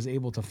he was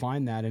able to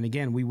find that. And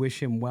again, we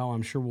wish him well.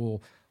 I'm sure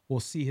we'll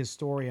see his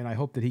story, and I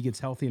hope that he gets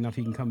healthy enough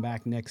he can come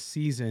back next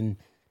season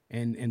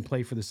and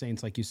play for the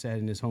Saints, like you said,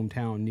 in his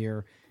hometown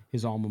near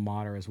his alma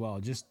mater as well.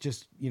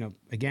 Just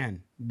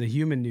again, the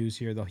human news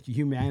here, the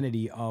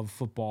humanity of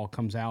football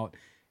comes out,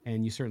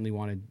 and you certainly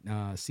want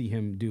to see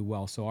him do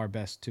well. So our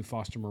best to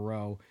Foster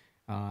Moreau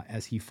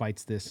as he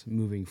fights this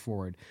moving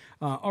forward.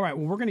 All right,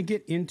 well, we're going to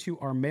get into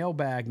our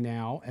mailbag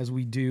now, as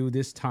we do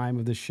this time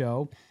of the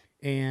show.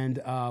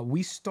 And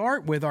we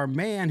start with our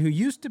man who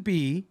used to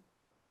be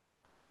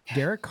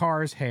Derek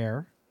Carr's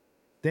hair.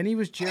 Then he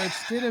was Jared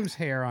Stidham's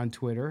hair on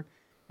Twitter.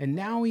 And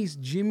now he's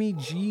Jimmy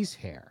G's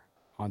hair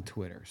on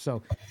Twitter.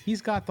 So he's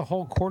got the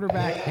whole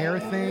quarterback hair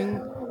thing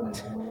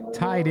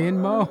tied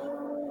in,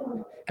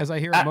 Mo, as I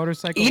hear a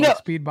motorcycle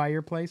speed by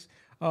your place.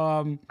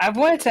 I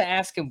wanted to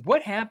ask him,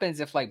 what happens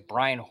if, like,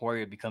 Brian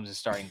Hoyer becomes a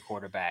starting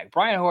quarterback?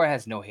 Brian Hoyer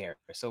has no hair.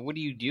 So what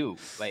do you do?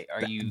 Like,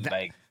 are you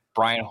like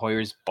Brian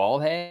Hoyer's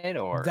bald head?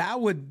 Or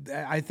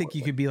I think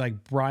you could be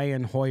like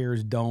Brian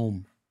Hoyer's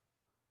dome.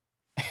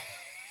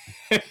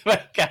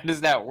 Like, how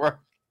does that work?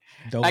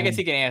 Dome. I guess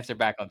he can answer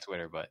back on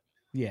Twitter, but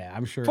yeah,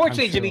 I'm sure.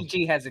 Fortunately, Jimmy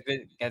G has a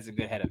good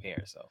head of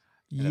hair. So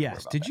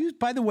yes.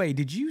 By the way,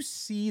 did you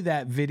see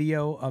that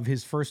video of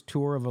his first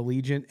tour of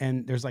Allegiant?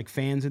 And there's like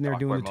fans in there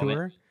doing the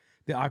tour.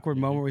 The awkward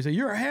moment where he said,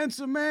 "You're a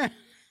handsome man."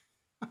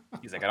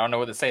 He's like, I don't know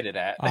what to say to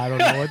that. I don't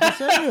know what to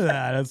say to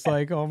that. It's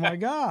like, oh my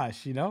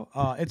gosh,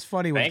 it's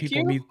funny when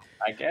people meet.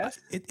 I guess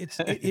it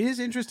is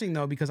interesting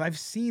though, because I've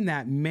seen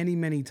that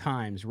many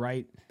times,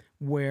 right?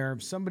 Where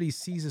somebody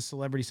sees a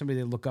celebrity, somebody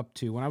they look up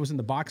to. When I was in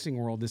the boxing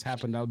world, this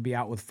happened. I would be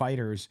out with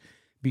fighters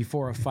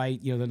before a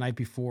fight, the night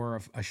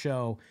before a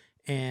show,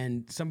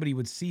 and somebody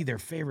would see their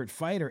favorite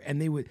fighter, and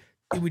it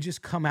would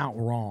just come out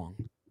wrong,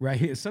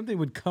 right? Something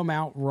would come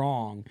out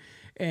wrong.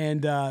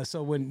 And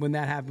so when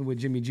that happened with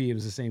Jimmy G, it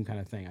was the same kind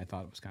of thing. I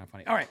thought it was kind of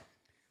funny. All right,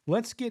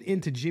 let's get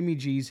into Jimmy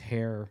G's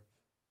hair.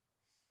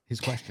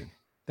 His question.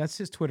 That's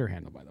his Twitter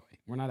handle, by the way.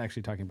 We're not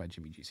actually talking about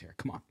Jimmy G's hair.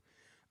 Come on.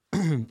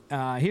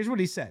 Here's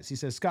what he says. He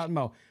says, Scott and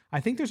Mo, I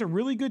think there's a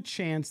really good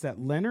chance that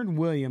Leonard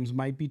Williams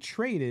might be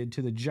traded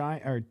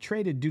to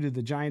traded due to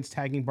the Giants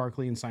tagging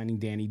Barkley and signing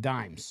Danny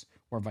Dimes,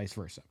 or vice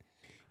versa.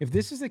 If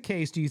this is the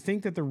case, do you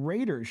think that the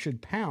Raiders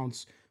should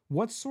pounce?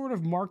 What sort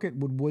of market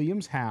would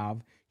Williams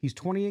have? He's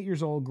 28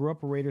 years old, grew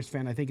up a Raiders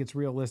fan. I think it's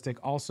realistic.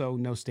 Also,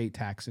 no state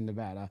tax in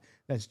Nevada.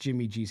 That's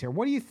Jimmy G's hair.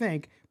 What do you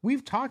think?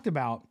 We've talked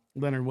about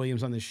Leonard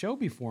Williams on this show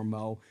before,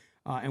 Mo.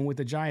 And with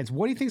the Giants,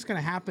 what do you think is going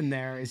to happen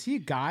there? Is he a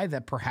guy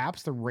that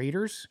perhaps the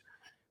Raiders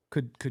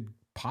could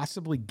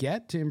possibly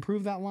get to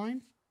improve that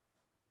line?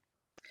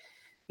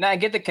 Now, I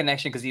get the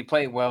connection because he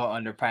played well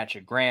under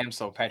Patrick Graham,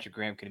 so Patrick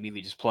Graham could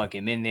immediately just plug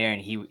him in there,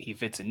 and he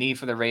fits a need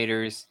for the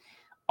Raiders,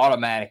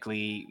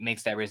 automatically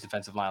makes that Raiders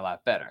defensive line a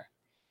lot better.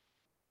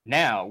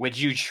 Now, would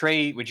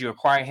you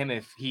acquire him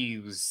if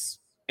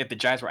the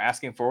Giants were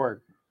asking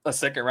for a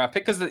second round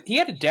pick? Because he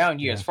had a down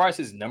year. Yeah. As far as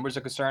his numbers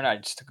are concerned, I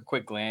just took a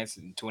quick glance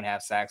and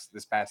 2.5 sacks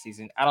this past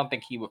season. I don't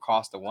think he would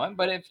cost one,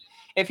 but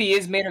if he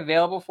is made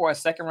available for a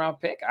second round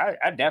pick,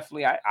 I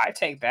definitely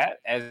take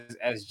that.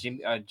 As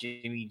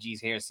Jimmy G's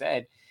hair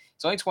said,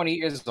 he's only 20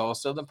 years old,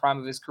 still in the prime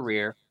of his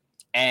career,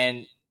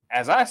 and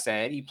as I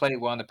said, he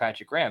played well under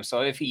Patrick Graham. So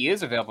if he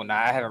is available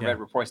now, I haven't read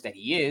reports that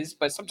he is,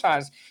 but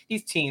sometimes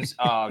these teams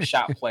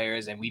shop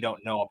players and we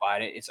don't know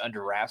about it. It's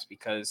under wraps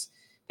because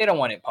they don't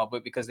want it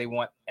public because they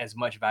want as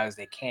much value as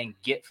they can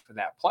get for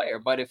that player.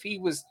 But if he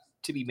was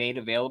to be made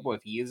available,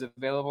 if he is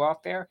available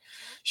out there,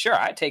 sure,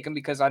 I'd take him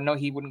because I know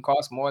he wouldn't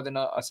cost more than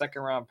a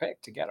second round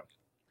pick to get him.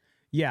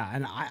 Yeah,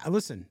 and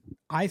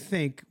I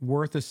think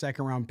worth a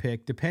second round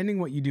pick, depending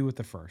what you do with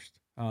the first.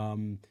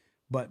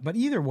 But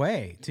either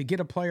way, to get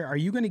a player, are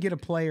you going to get a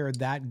player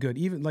that good?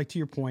 Even like to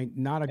your point,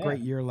 not a great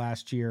year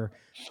last year,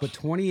 but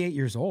 28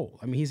 years old.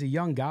 I mean, he's a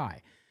young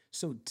guy.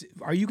 So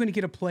are you going to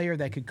get a player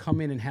that could come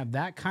in and have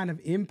that kind of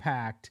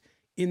impact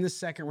in the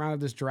second round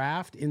of this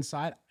draft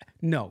inside?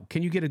 No.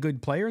 Can you get a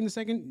good player in the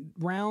second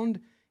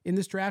round in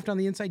this draft on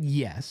the inside?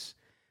 Yes.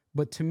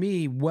 But to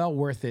me, well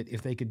worth it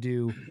if they could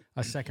do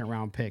a second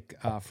round pick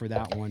for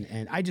that one.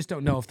 And I just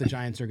don't know if the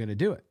Giants are going to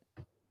do it.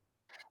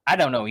 I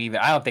don't know either.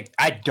 I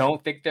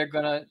don't think they're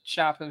gonna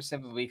shop him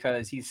simply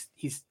because he's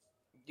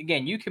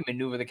again, you can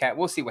maneuver the cap.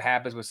 We'll see what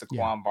happens with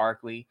Saquon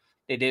Barkley.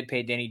 They did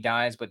pay Danny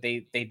Dimes, but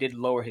they did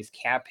lower his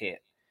cap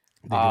hit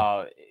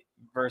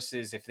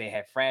versus if they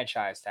had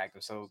franchise tagged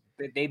him. So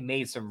they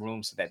made some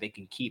room so that they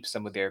can keep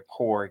some of their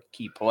core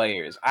key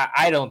players.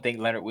 I don't think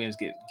Leonard Williams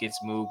gets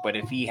moved, but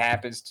if he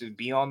happens to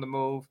be on the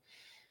move,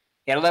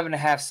 he had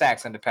 11.5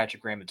 sacks under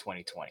Patrick Graham in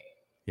 2020.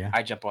 Yeah,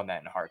 I jump on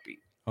that in a heartbeat.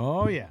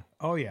 Oh, yeah.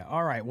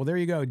 All right. Well, there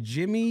you go.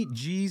 Jimmy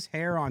G's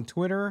hair on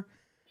Twitter.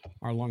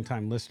 Our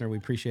longtime listener. We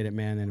appreciate it,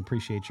 man, and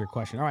appreciate your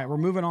question. All right, we're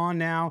moving on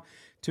now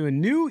to a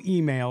new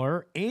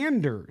emailer.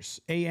 Anders,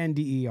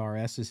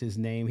 Anders is his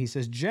name. He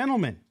says,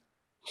 gentlemen.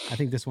 I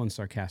think this one's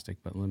sarcastic,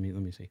 but let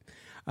me see.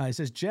 It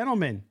says,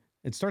 gentlemen.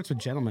 It starts with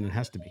gentlemen. It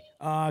has to be.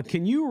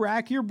 Can you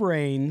rack your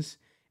brains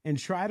and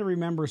try to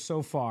remember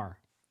so far?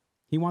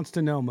 He wants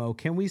to know, Mo,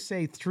 can we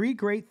say 3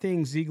 great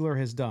things Ziegler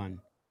has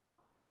done?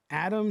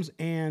 Adams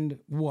and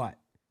what?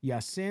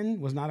 Yassin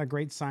was not a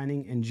great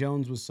signing and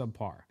Jones was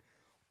subpar.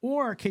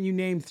 Or can you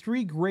name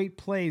 3 great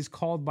plays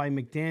called by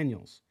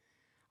McDaniels?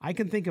 I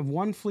can think of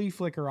one flea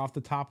flicker off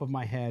the top of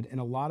my head and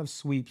a lot of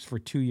sweeps for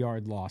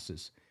 2-yard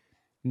losses.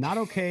 Not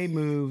okay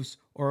moves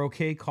or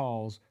okay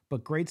calls,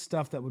 but great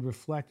stuff that would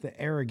reflect the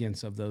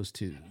arrogance of those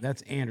two.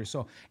 That's Anders.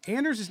 So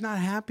Anders is not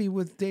happy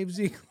with Dave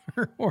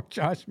Ziegler or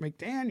Josh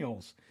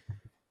McDaniels.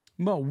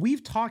 Mo,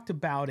 we've talked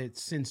about it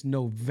since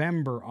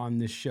November on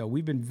this show.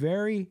 We've been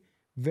very,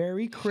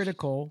 very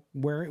critical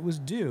where it was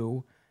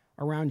due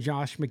around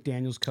Josh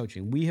McDaniels'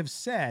 coaching. We have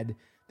said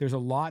there's a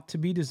lot to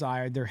be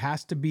desired. There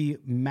has to be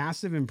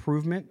massive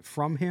improvement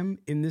from him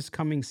in this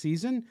coming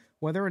season.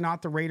 Whether or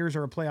not the Raiders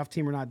are a playoff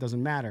team or not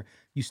doesn't matter.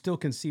 You still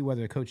can see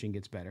whether the coaching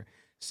gets better.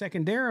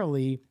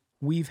 Secondarily,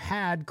 we've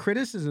had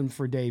criticism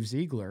for Dave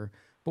Ziegler,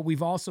 but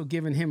we've also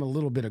given him a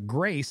little bit of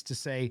grace to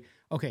say,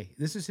 okay,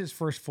 this is his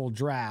first full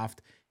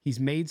draft. He's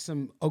made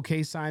some okay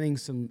signings,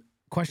 some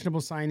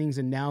questionable signings,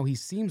 and now he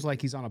seems like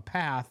he's on a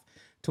path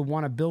to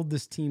want to build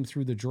this team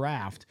through the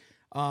draft.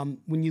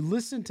 When you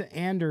listen to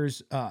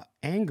Anders'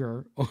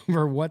 anger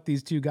over what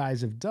these two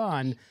guys have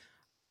done,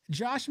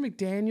 Josh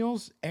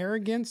McDaniels'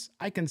 arrogance,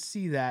 I can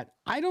see that.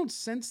 I don't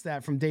sense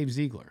that from Dave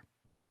Ziegler.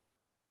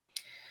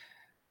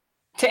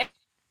 To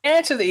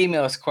answer the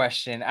email's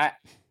question,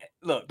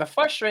 look, the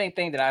frustrating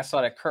thing that I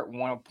saw that Kurt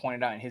Warner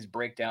pointed out in his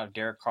breakdown of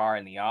Derek Carr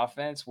and the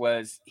offense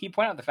was he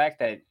pointed out the fact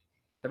that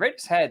the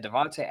Raiders had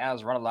Devontae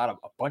Adams run a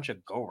bunch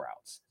of go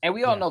routes. And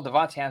we all know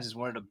Devontae Adams is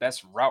one of the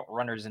best route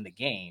runners in the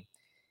game.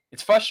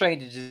 It's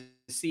frustrating to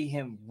just see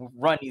him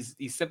run these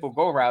simple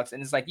go routes.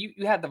 And it's like,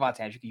 you had Devontae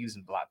Adams, you could use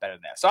him a lot better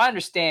than that. So I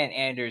understand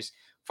Anders'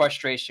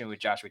 frustration with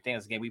Josh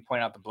McDaniels. Again, we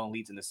pointed out the blown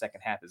leads in the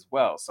second half as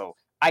well. So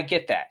I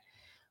get that.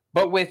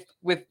 But with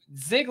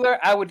Ziegler,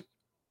 I would,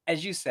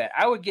 as you said,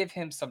 I would give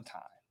him some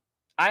time.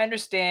 I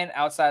understand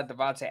outside of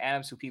Devontae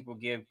Adams, who people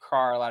give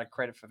Carr a lot of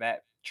credit for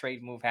that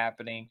trade move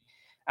happening.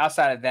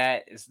 Outside of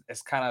that,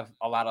 it's kind of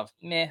a lot of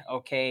meh,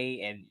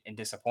 okay, and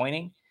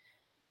disappointing.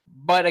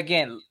 But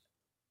again,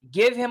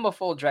 give him a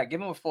full draft. Give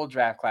him a full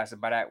draft class.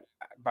 And by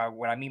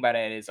what I mean by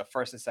that is a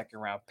first and second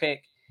round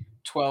pick,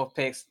 12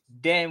 picks.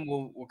 Then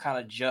we'll kind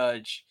of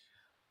judge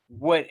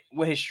what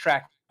his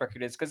track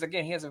record is, because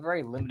again, he has a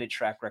very limited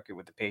track record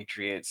with the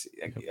Patriots.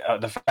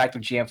 The fact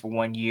of GM for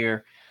 1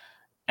 year,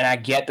 and I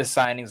get the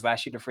signings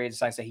last year. The free agent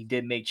signings that he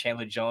did make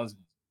Chandler Jones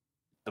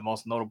the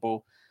most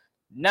notable.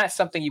 Not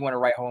something you want to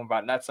write home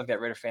about. Not something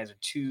that Raider fans are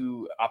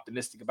too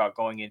optimistic about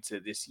going into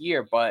this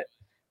year. But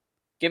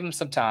give him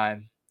some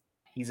time.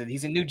 He's a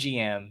new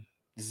GM.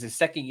 This is his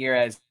second year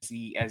as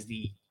the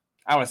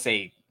I want to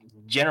say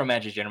general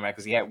manager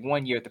because he had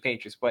 1 year at the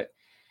Patriots, but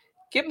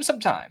give him some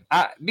time.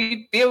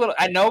 Be a little.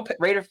 I know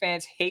Raider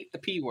fans hate the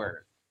P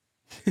word,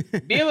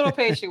 Be a little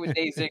patient with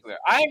Dave Ziegler.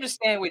 I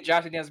understand with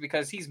Josh McDaniels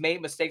because he's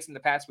made mistakes in the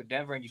past with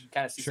Denver, and you can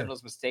kind of see some of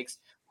those mistakes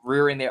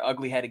rearing their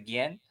ugly head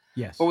again.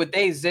 Yes. But with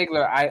Dave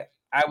Ziegler, I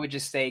would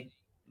just say,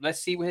 let's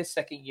see what his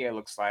second year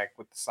looks like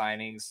with the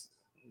signings.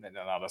 No,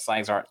 the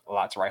signings aren't a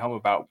lot to write home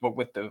about, but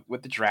with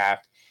the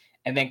draft,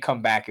 and then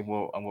come back and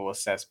we'll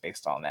assess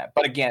based on that.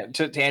 But again,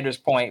 to Andrew's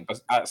point,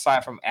 but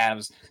aside from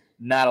Adams,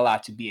 not a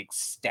lot to be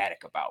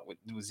ecstatic about with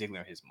Ziegler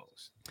and his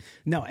moves.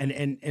 No,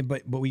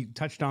 but we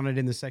touched on it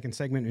in the second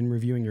segment in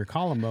reviewing your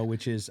column, Mo,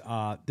 which is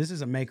this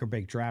is a make or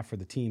break draft for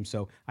the team.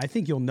 So I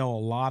think you'll know a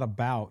lot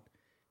about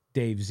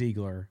Dave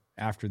Ziegler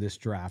after this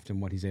draft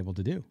and what he's able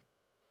to do.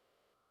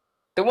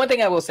 The one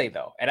thing I will say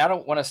though, and I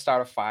don't want to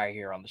start a fire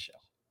here on the show,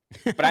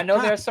 but I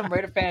know there are some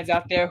Raider fans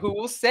out there who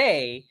will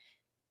say,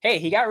 "Hey,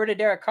 he got rid of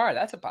Derek Carr.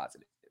 That's a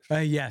positive."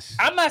 Yes.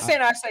 I'm not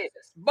saying I say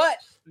this, but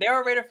there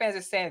are Raider fans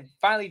that saying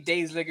finally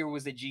Dave Ziegler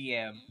was the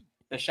GM,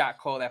 the shot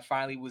call that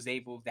finally was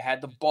able to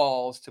had the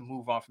balls to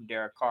move on from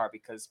Derek Carr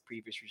because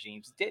previous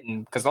regimes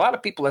didn't. Because a lot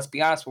of people, let's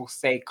be honest, will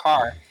say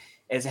Carr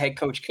is a head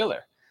coach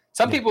killer.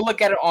 Some people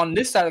look at it on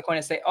this side of the coin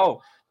and say,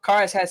 "Oh,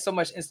 Carr has had so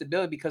much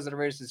instability because of the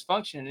Raiders'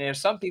 dysfunction." And there's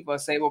some people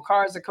that say, "Well,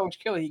 Carr is a coach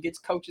killer. He gets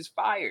coaches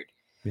fired."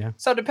 Yeah.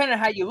 So depending on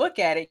how you look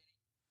at it,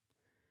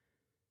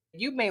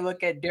 you may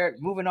look at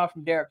Derek moving on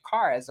from Derek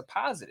Carr as a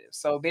positive.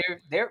 So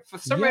there for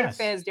some Raider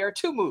fans, there are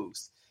two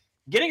moves: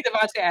 getting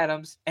Devontae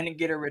Adams and then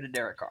getting rid of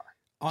Derek Carr.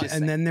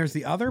 And then there's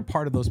the other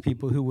part of those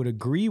people who would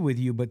agree with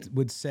you, but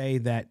would say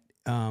that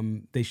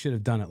they should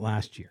have done it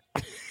last year,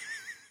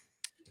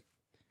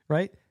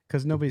 right?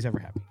 Because nobody's ever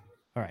happy.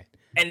 All right,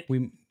 and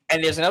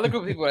there's another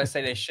group of people that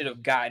say they should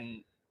have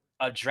gotten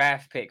a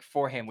draft pick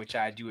for him, which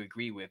I do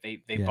agree with.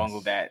 They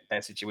bungled that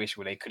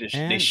situation where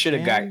they should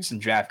have gotten some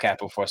draft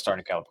capital for a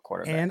starting caliber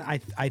quarterback. And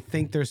I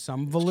think there's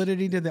some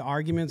validity to the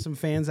argument some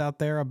fans out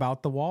there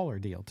about the Waller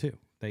deal too.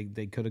 They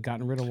could have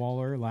gotten rid of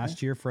Waller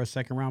last year for a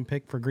second round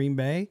pick for Green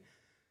Bay.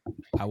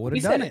 I would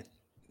have done it.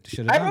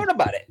 I wrote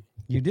about it.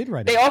 You did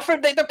write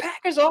it. The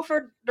Packers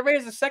offered the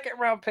Raiders a second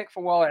round pick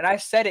for Waller, and I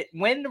said it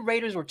when the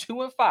Raiders were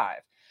 2-5.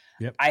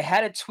 Yep. I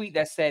had a tweet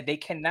that said they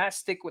cannot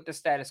stick with the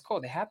status quo.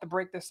 They have to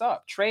break this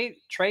up. Trade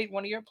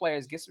one of your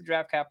players, get some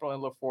draft capital,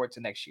 and look forward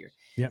to next year.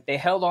 Yep. They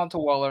held on to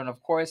Waller, and of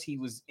course, he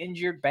was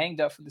injured, banged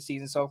up for the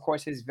season. So of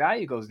course, his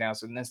value goes down.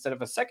 So instead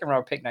of a second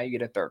round pick, now you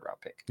get a third round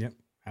pick. Yep.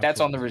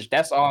 Absolutely.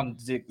 That's on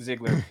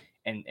Ziegler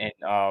and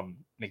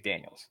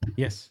McDaniels.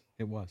 Yes,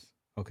 it was.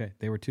 Okay,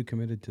 they were too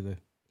committed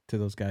to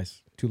those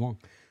guys too long.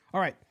 All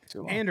right,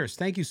 Anders,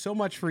 thank you so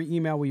much for your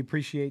email. We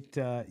appreciate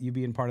you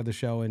being part of the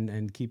show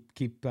and keep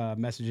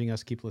messaging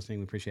us, keep listening.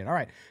 We appreciate it. All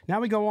right, now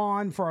we go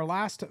on for our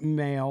last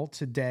mail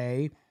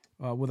today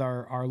with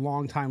our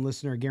longtime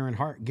listener, Gary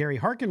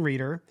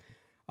Harkenreader.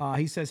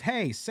 He says,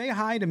 "Hey, say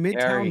hi to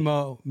Midtown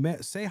Mo.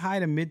 Say hi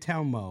to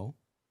Midtown Mo,"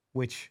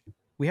 which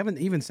we haven't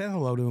even said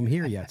hello to him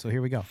here yet. So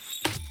here we go.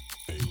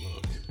 Hey,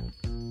 look,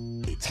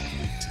 it's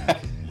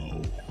Midtown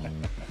Mo.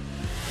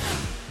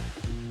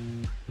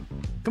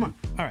 Come on.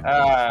 All right.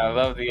 I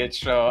love the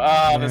intro.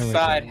 The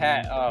side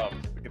hat. Oh,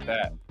 look at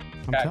that.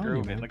 Got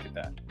grooving. Look at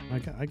that.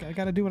 I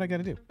got to do what I got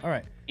to do. All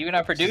right. Even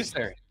our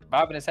producer,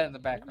 bobbing his head in the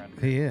background.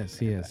 He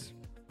is.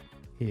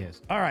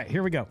 All right,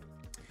 here we go.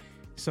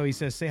 So he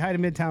says, say hi to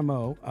Midtown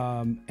Mo.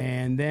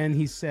 And then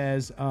he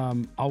says,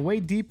 I'll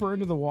wade deeper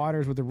into the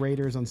waters with the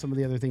Raiders on some of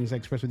the other things I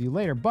expressed with you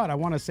later. But I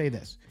want to say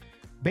this.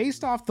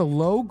 Based off the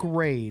low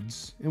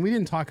grades, and we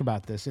didn't talk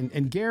about this,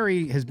 and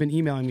Gary has been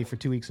emailing me for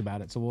 2 weeks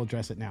about it, so we'll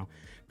address it now.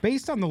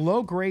 Based on the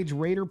low grades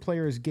Raider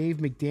players gave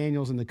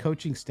McDaniels and the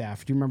coaching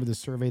staff, do you remember the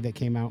survey that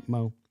came out,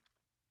 Mo,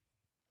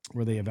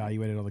 where they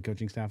evaluated all the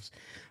coaching staffs,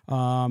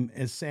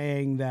 is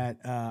saying that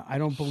I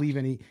don't believe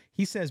any.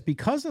 He says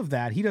because of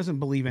that, he doesn't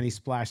believe any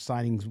splash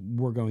signings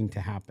were going to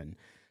happen.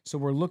 So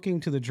we're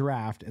looking to the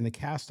draft and the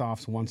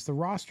cast-offs once the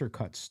roster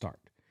cuts start.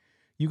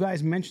 You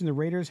guys mentioned the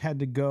Raiders had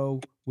to go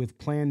with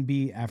plan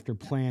B after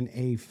plan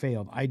A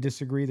failed. I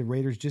disagree. The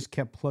Raiders just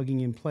kept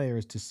plugging in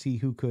players to see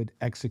who could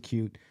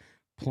execute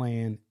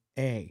plan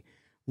A.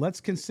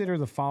 Let's consider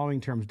the following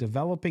terms: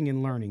 developing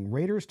and learning.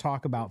 Raiders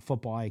talk about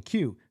football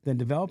IQ. Then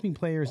developing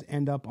players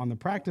end up on the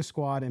practice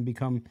squad and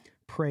become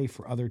prey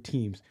for other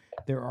teams.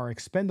 There are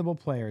expendable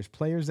players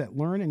that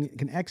learn and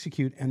can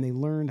execute, and they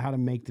learned how to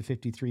make the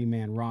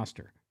 53-man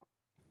roster.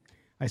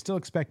 I still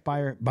expect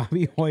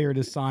Bobby Hoyer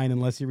to sign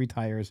unless he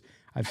retires.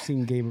 I've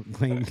seen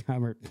Blaine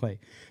Gabbert play.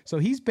 So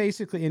he's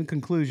basically, in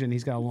conclusion,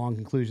 he's got a long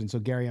conclusion. So,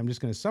 Gary, I'm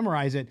just going to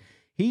summarize it.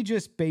 He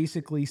just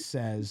basically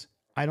says,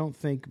 I don't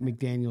think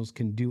McDaniels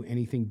can do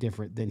anything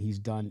different than he's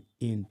done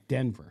in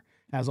Denver.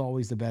 As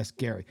always, the best,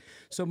 Gary.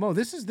 So, Mo,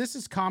 this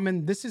is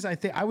common. This is,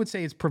 I would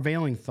say it's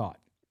prevailing thought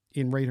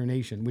in Raider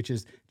Nation, which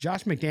is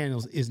Josh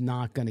McDaniels is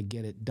not going to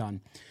get it done.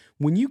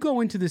 When you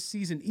go into this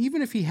season,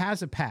 even if he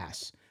has a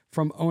pass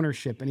from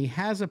ownership and he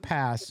has a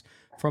pass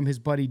from his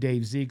buddy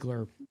Dave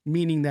Ziegler,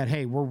 meaning that,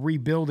 hey, we're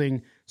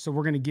rebuilding, so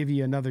we're going to give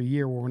you another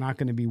year where we're not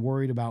going to be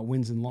worried about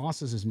wins and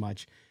losses as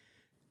much.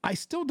 I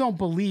still don't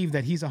believe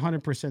that he's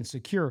 100%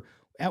 secure.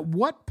 At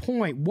what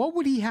point, what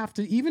would he have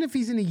to, even if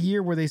he's in a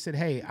year where they said,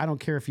 hey, I don't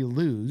care if you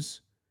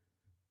lose,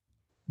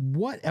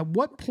 at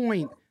what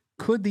point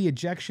could the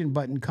ejection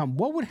button come?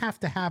 What would have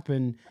to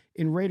happen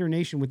in Raider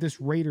Nation with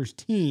this Raiders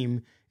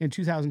team in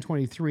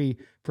 2023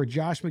 for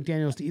Josh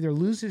McDaniels to either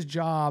lose his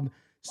job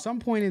some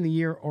point in the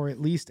year or at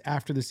least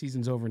after the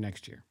season's over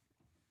next year?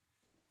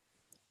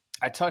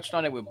 I touched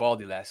on it with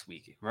Baldy last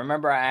week.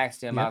 Remember, I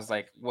asked him, I was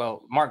like,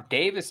 well, Mark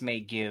Davis may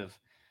give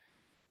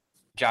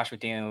Josh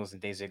McDaniels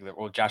and Dave Ziegler,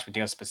 or Josh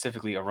McDaniels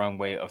specifically, a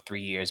runway of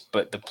 3 years,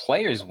 but the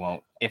players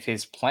won't if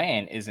his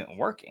plan isn't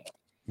working.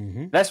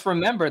 Mm-hmm. Let's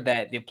remember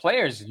that the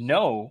players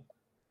know,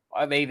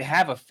 or they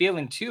have a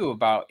feeling too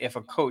about if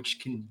a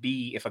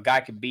guy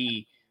could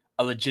be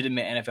a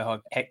legitimate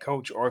NFL head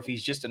coach, or if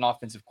he's just an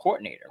offensive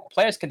coordinator.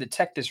 Players can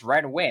detect this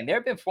right away. And there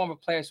have been former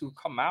players who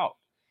come out.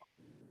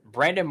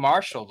 Brandon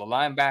Marshall, the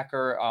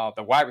linebacker,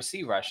 the wide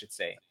receiver, I should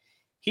say,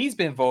 he's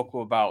been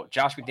vocal about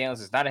Josh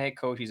McDaniels is not a head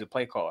coach, he's a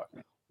play caller.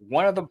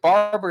 One of the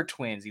Barber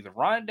twins, either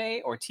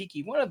Rondé or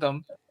Tiki, one of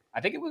them, I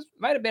think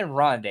might have been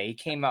Rondé. He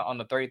came out on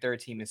the 33rd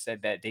team and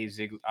said that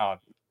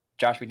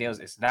Josh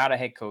McDaniels is not a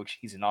head coach.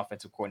 He's an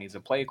offensive coordinator. He's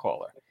a play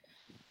caller.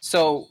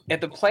 So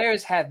if the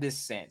players have this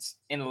sense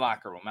in the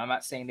locker room, I'm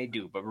not saying they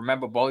do, but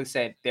remember, Boley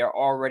said there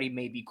already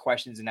may be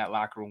questions in that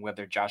locker room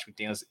whether Josh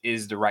McDaniels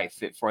is the right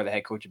fit for the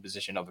head coaching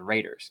position of the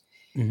Raiders.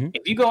 Mm-hmm.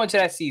 If you go into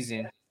that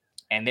season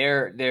and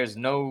there's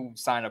no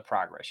sign of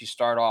progress, you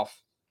start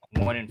off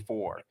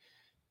 1-4,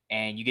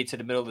 and you get to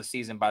the middle of the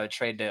season by the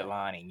trade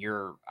deadline, and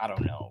you're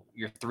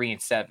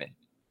 3-7.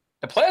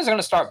 The players are going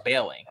to start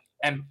bailing,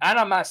 and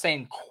I'm not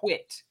saying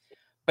quit,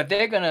 but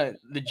they're going to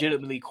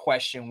legitimately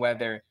question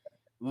whether,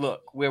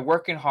 look, we're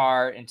working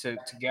hard. And to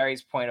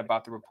Gary's point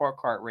about the report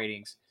card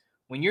ratings,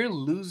 when you're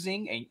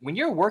losing and when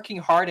you're working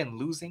hard and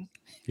losing,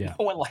 no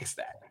one likes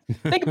that.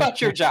 Think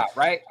about your job,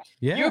 right?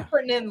 Yeah. You're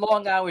putting in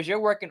long hours, you're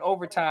working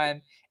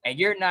overtime, and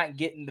you're not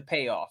getting the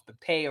payoff, the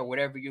pay or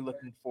whatever you're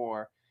looking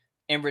for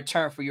in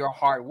return for your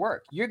hard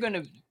work. You're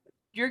gonna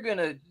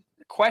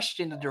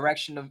question the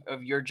direction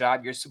of your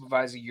job, your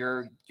supervisor,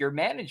 your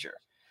manager.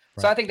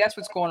 Right. So I think that's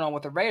what's going on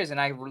with the Raiders.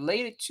 And I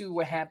relate it to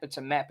what happened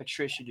to Matt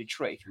Patricia,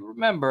 Detroit. If you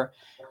remember,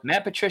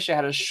 Matt Patricia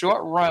had a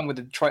short run with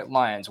the Detroit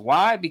Lions.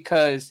 Why?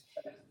 Because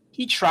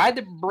he tried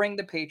to bring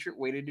the Patriot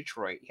way to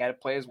Detroit. He had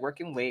players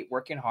working late,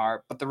 working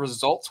hard, but the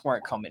results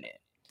weren't coming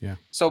in. Yeah.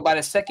 So by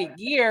the second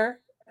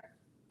year,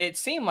 it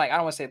seemed like, I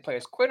don't want to say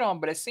players quit on,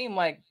 but it seemed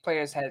like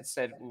players had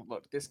said,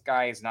 look, this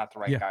guy is not the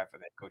right guy for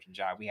that coaching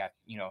job. We have,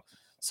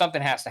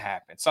 something has to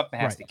happen. Something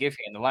has to give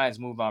here. And the Lions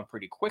moved on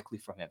pretty quickly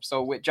from him.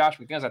 So with Josh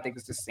McDaniels, I think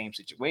it's the same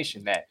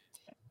situation, that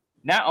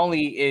not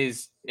only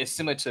is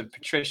similar to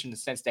Patricia in the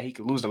sense that he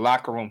could lose the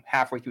locker room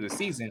halfway through the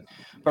season,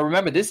 but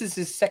remember, this is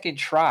his second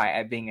try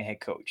at being a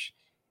head coach.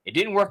 It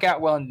didn't work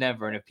out well in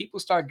Denver. And if people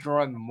start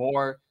drawing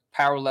more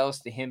parallels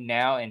to him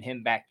now and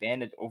him back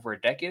then over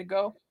a decade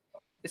ago,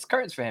 it's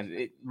curtains for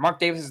him. Mark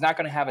Davis is not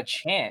going to have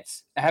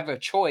a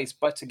choice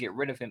but to get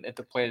rid of him if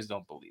the players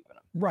don't believe in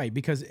him. Right,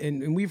 because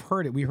and we've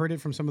heard it. We heard it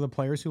from some of the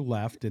players who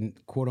left and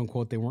quote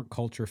unquote they weren't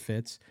culture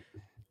fits.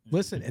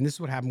 Listen, and this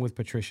is what happened with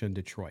Patricia in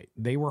Detroit.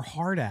 They were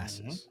hard asses.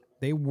 Mm-hmm.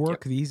 They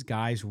work these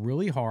guys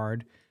really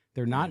hard.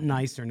 They're not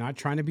nice. They're not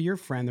trying to be your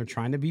friend. They're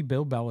trying to be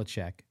Bill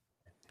Belichick.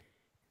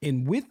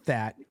 And with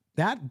that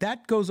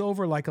goes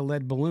over like a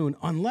lead balloon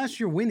unless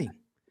you're winning.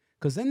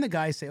 Because then the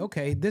guys say,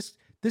 okay, this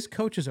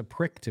coach is a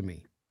prick to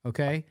me.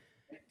 Okay.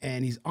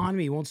 And he's on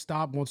me. He won't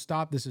stop.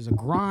 This is a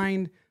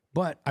grind,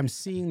 but I'm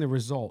seeing the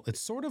result. It's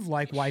sort of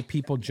like why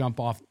people jump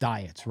off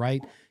diets,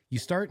 right? You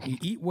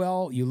eat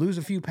well, you lose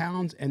a few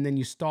pounds, and then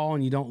you stall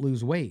and you don't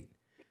lose weight.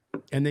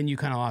 And then you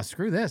kind of,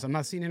 screw this. I'm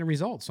not seeing any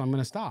results, so I'm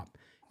going to stop.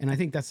 And I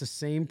think that's the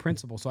same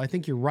principle. So I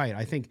think you're right.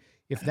 I think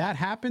if that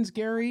happens,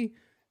 Gary,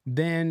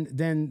 then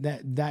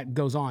that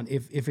goes on.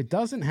 If it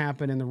doesn't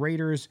happen and the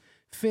Raiders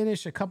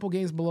finish a couple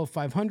games below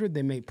 500,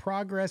 they make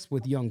progress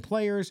with young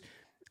players,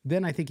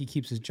 then I think he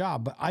keeps his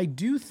job. But I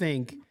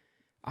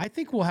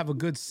think we'll have a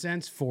good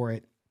sense for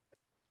it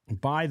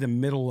by the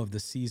middle of the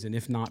season,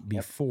 if not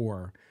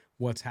before,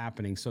 what's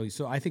happening. So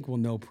I think we'll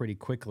know pretty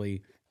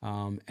quickly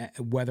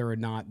whether or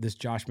not this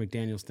Josh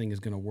McDaniels thing is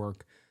going to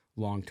work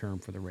long term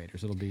for the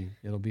Raiders.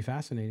 It'll be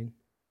fascinating.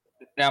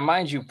 Now,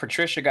 mind you,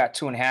 Patricia got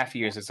 2.5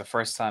 years as a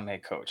first-time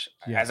head coach.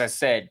 Yes. As I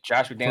said,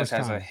 Josh McDaniels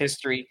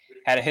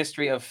had a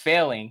history of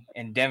failing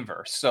in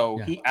Denver.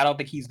 So I don't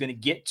think he's going to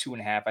get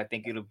 2.5. I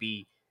think it'll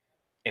be,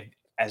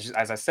 as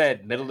I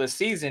said, middle of the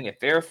season. If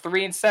they're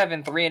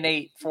 3-7,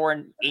 3-8,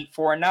 4-8,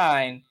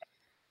 4-9,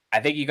 I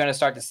think you're going to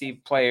start to see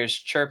players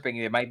chirping.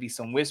 There might be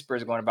some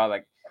whispers going about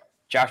like,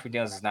 Josh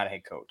McDaniels is not a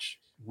head coach.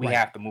 We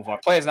have to move on.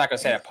 Players not going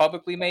to say that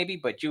publicly, maybe,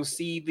 but you'll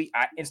see the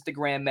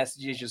Instagram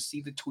messages, you'll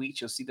see the tweets,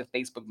 you'll see the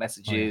Facebook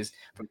messages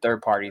from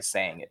third parties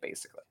saying it,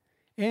 basically.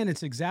 And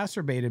it's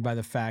exacerbated by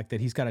the fact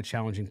that he's got a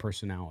challenging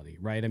personality,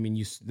 right? I mean,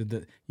 you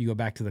go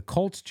back to the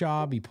Colts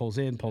job, he pulls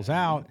in, pulls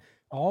out.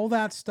 All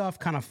that stuff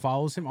kind of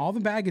follows him. All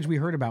the baggage we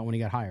heard about when he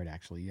got hired,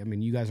 actually. I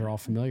mean, you guys are all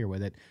familiar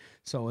with it,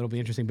 so it'll be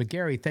interesting. But,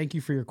 Gary, thank you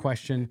for your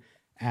question,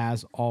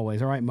 as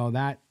always. All right, Mo,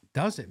 that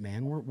does it,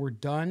 man. We're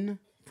done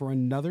for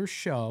another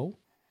show.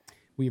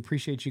 We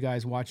appreciate you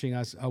guys watching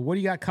us. What do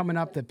you got coming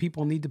up that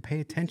people need to pay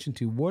attention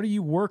to? What are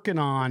you working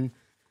on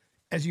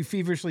as you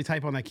feverishly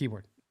type on that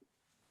keyboard?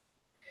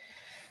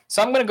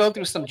 So I'm going to go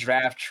through some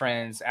draft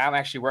trends. I'm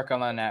actually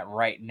working on that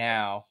right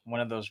now. One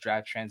of those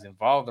draft trends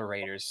involve the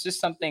Raiders. Just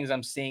some things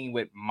I'm seeing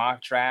with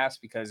mock drafts,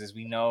 because as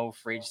we know,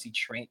 free agency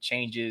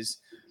changes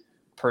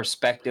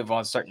perspective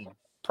on certain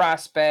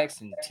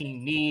prospects and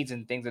team needs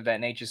and things of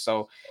that nature.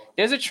 So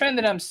there's a trend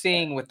that I'm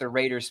seeing with the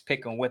Raiders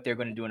pick on what they're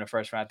going to do in the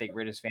first round. I think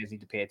Raiders fans need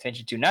to pay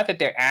attention to. Not that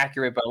they're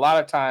accurate, but a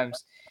lot of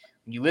times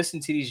when you listen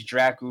to these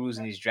draft gurus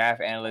and these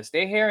draft analysts,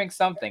 they're hearing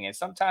something, and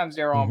sometimes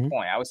they're on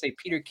point. I would say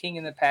Peter King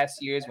in the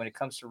past years, when it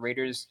comes to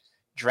Raiders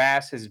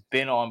drafts, has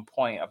been on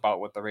point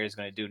about what the Raiders are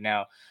going to do.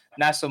 Now,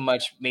 not so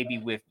much maybe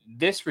with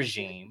this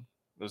regime.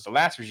 It was the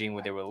last regime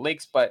where there were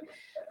leaks, but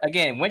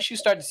again, once you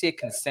start to see a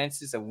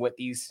consensus of what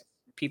these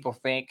people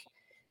think,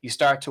 you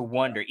start to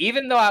wonder.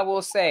 Even though I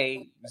will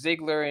say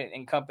Ziegler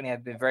and company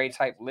have been very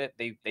tight-lipped,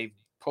 they've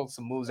pulled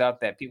some moves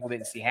out that people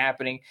didn't see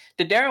happening.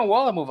 The Darren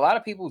Waller move, a lot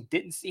of people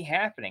didn't see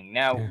happening.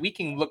 Now, we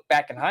can look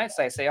back in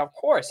hindsight and say, of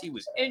course, he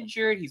was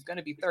injured. He's going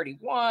to be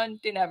 31,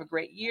 didn't have a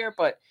great year.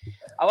 But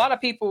a lot of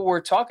people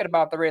were talking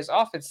about the Raiders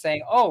offense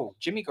saying, oh,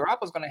 Jimmy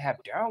Garoppolo's going to have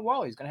Darren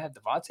Waller. He's going to have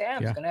Devontae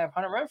Adams. He's going to have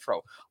Hunter Renfrow.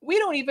 We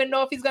don't even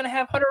know if he's going to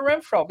have Hunter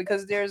Renfrow,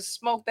 because there's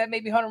smoke that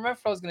maybe Hunter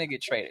Renfrow is going to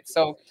get traded.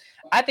 So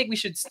I think we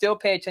should still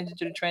pay attention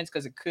to the trends,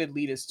 because it could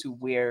lead us to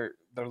where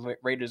the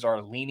Raiders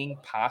are leaning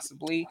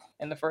possibly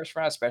in the first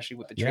round, especially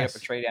with the trade up or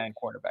trade down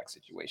quarterback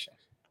situation.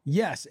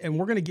 Yes, and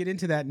we're going to get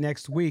into that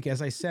next week.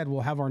 As I said,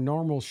 we'll have our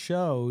normal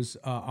shows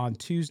on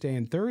Tuesday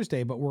and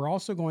Thursday, but we're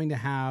also going to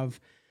have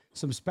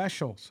some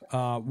specials.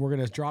 We're going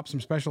to drop some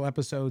special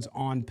episodes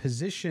on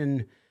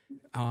position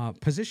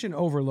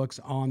overlooks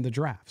on the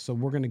draft. So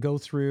we're going to go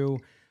through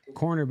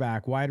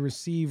cornerback, wide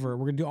receiver.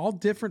 We're going to do all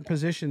different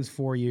positions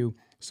for you.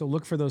 So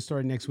look for those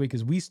starting next week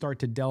as we start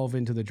to delve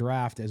into the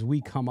draft, as we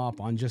come up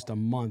on just a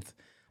month,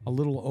 a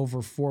little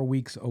over 4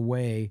 weeks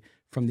away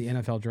from the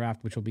NFL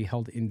draft, which will be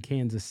held in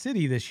Kansas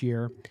City this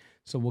year.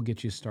 So we'll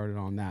get you started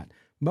on that.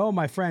 Mo,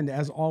 my friend,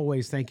 as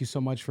always, thank you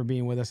so much for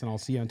being with us, and I'll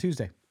see you on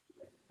Tuesday.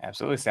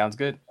 Absolutely. Sounds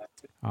good.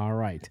 All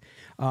right.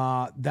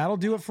 That'll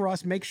do it for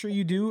us. Make sure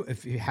you do,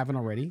 if you haven't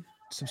already,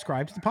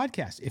 subscribe to the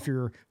podcast. If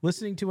you're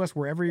listening to us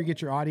wherever you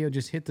get your audio,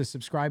 just hit the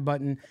subscribe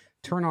button.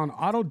 Turn on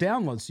auto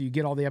download so you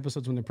get all the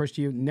episodes when they're pushed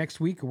to you. Next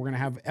week, we're going to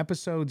have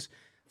episodes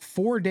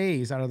 4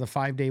 days out of the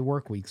 5-day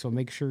work week. So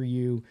make sure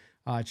you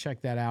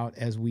check that out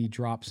as we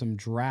drop some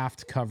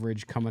draft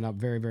coverage coming up.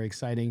 Very, very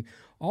exciting.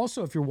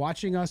 Also, if you're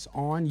watching us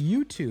on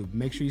YouTube,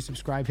 make sure you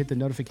subscribe, hit the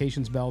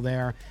notifications bell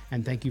there.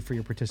 And thank you for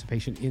your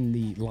participation in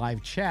the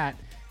live chat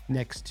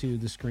next to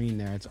the screen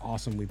there. It's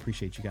awesome. We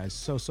appreciate you guys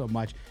so, so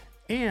much.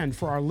 And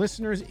for our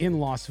listeners in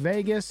Las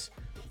Vegas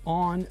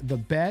on The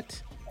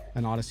Bet,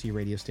 an Odyssey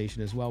radio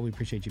station as well, we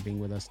appreciate you being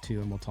with us too,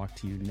 and we'll talk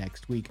to you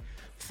next week.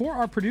 For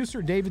our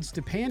producer, David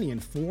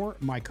Stepanian, for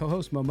my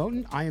co-host, Mo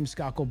Moten, I am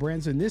Scott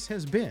Goldbranson. This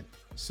has been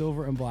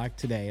Silver and Black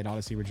Today, an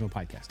Odyssey original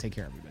podcast. Take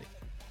care, everybody.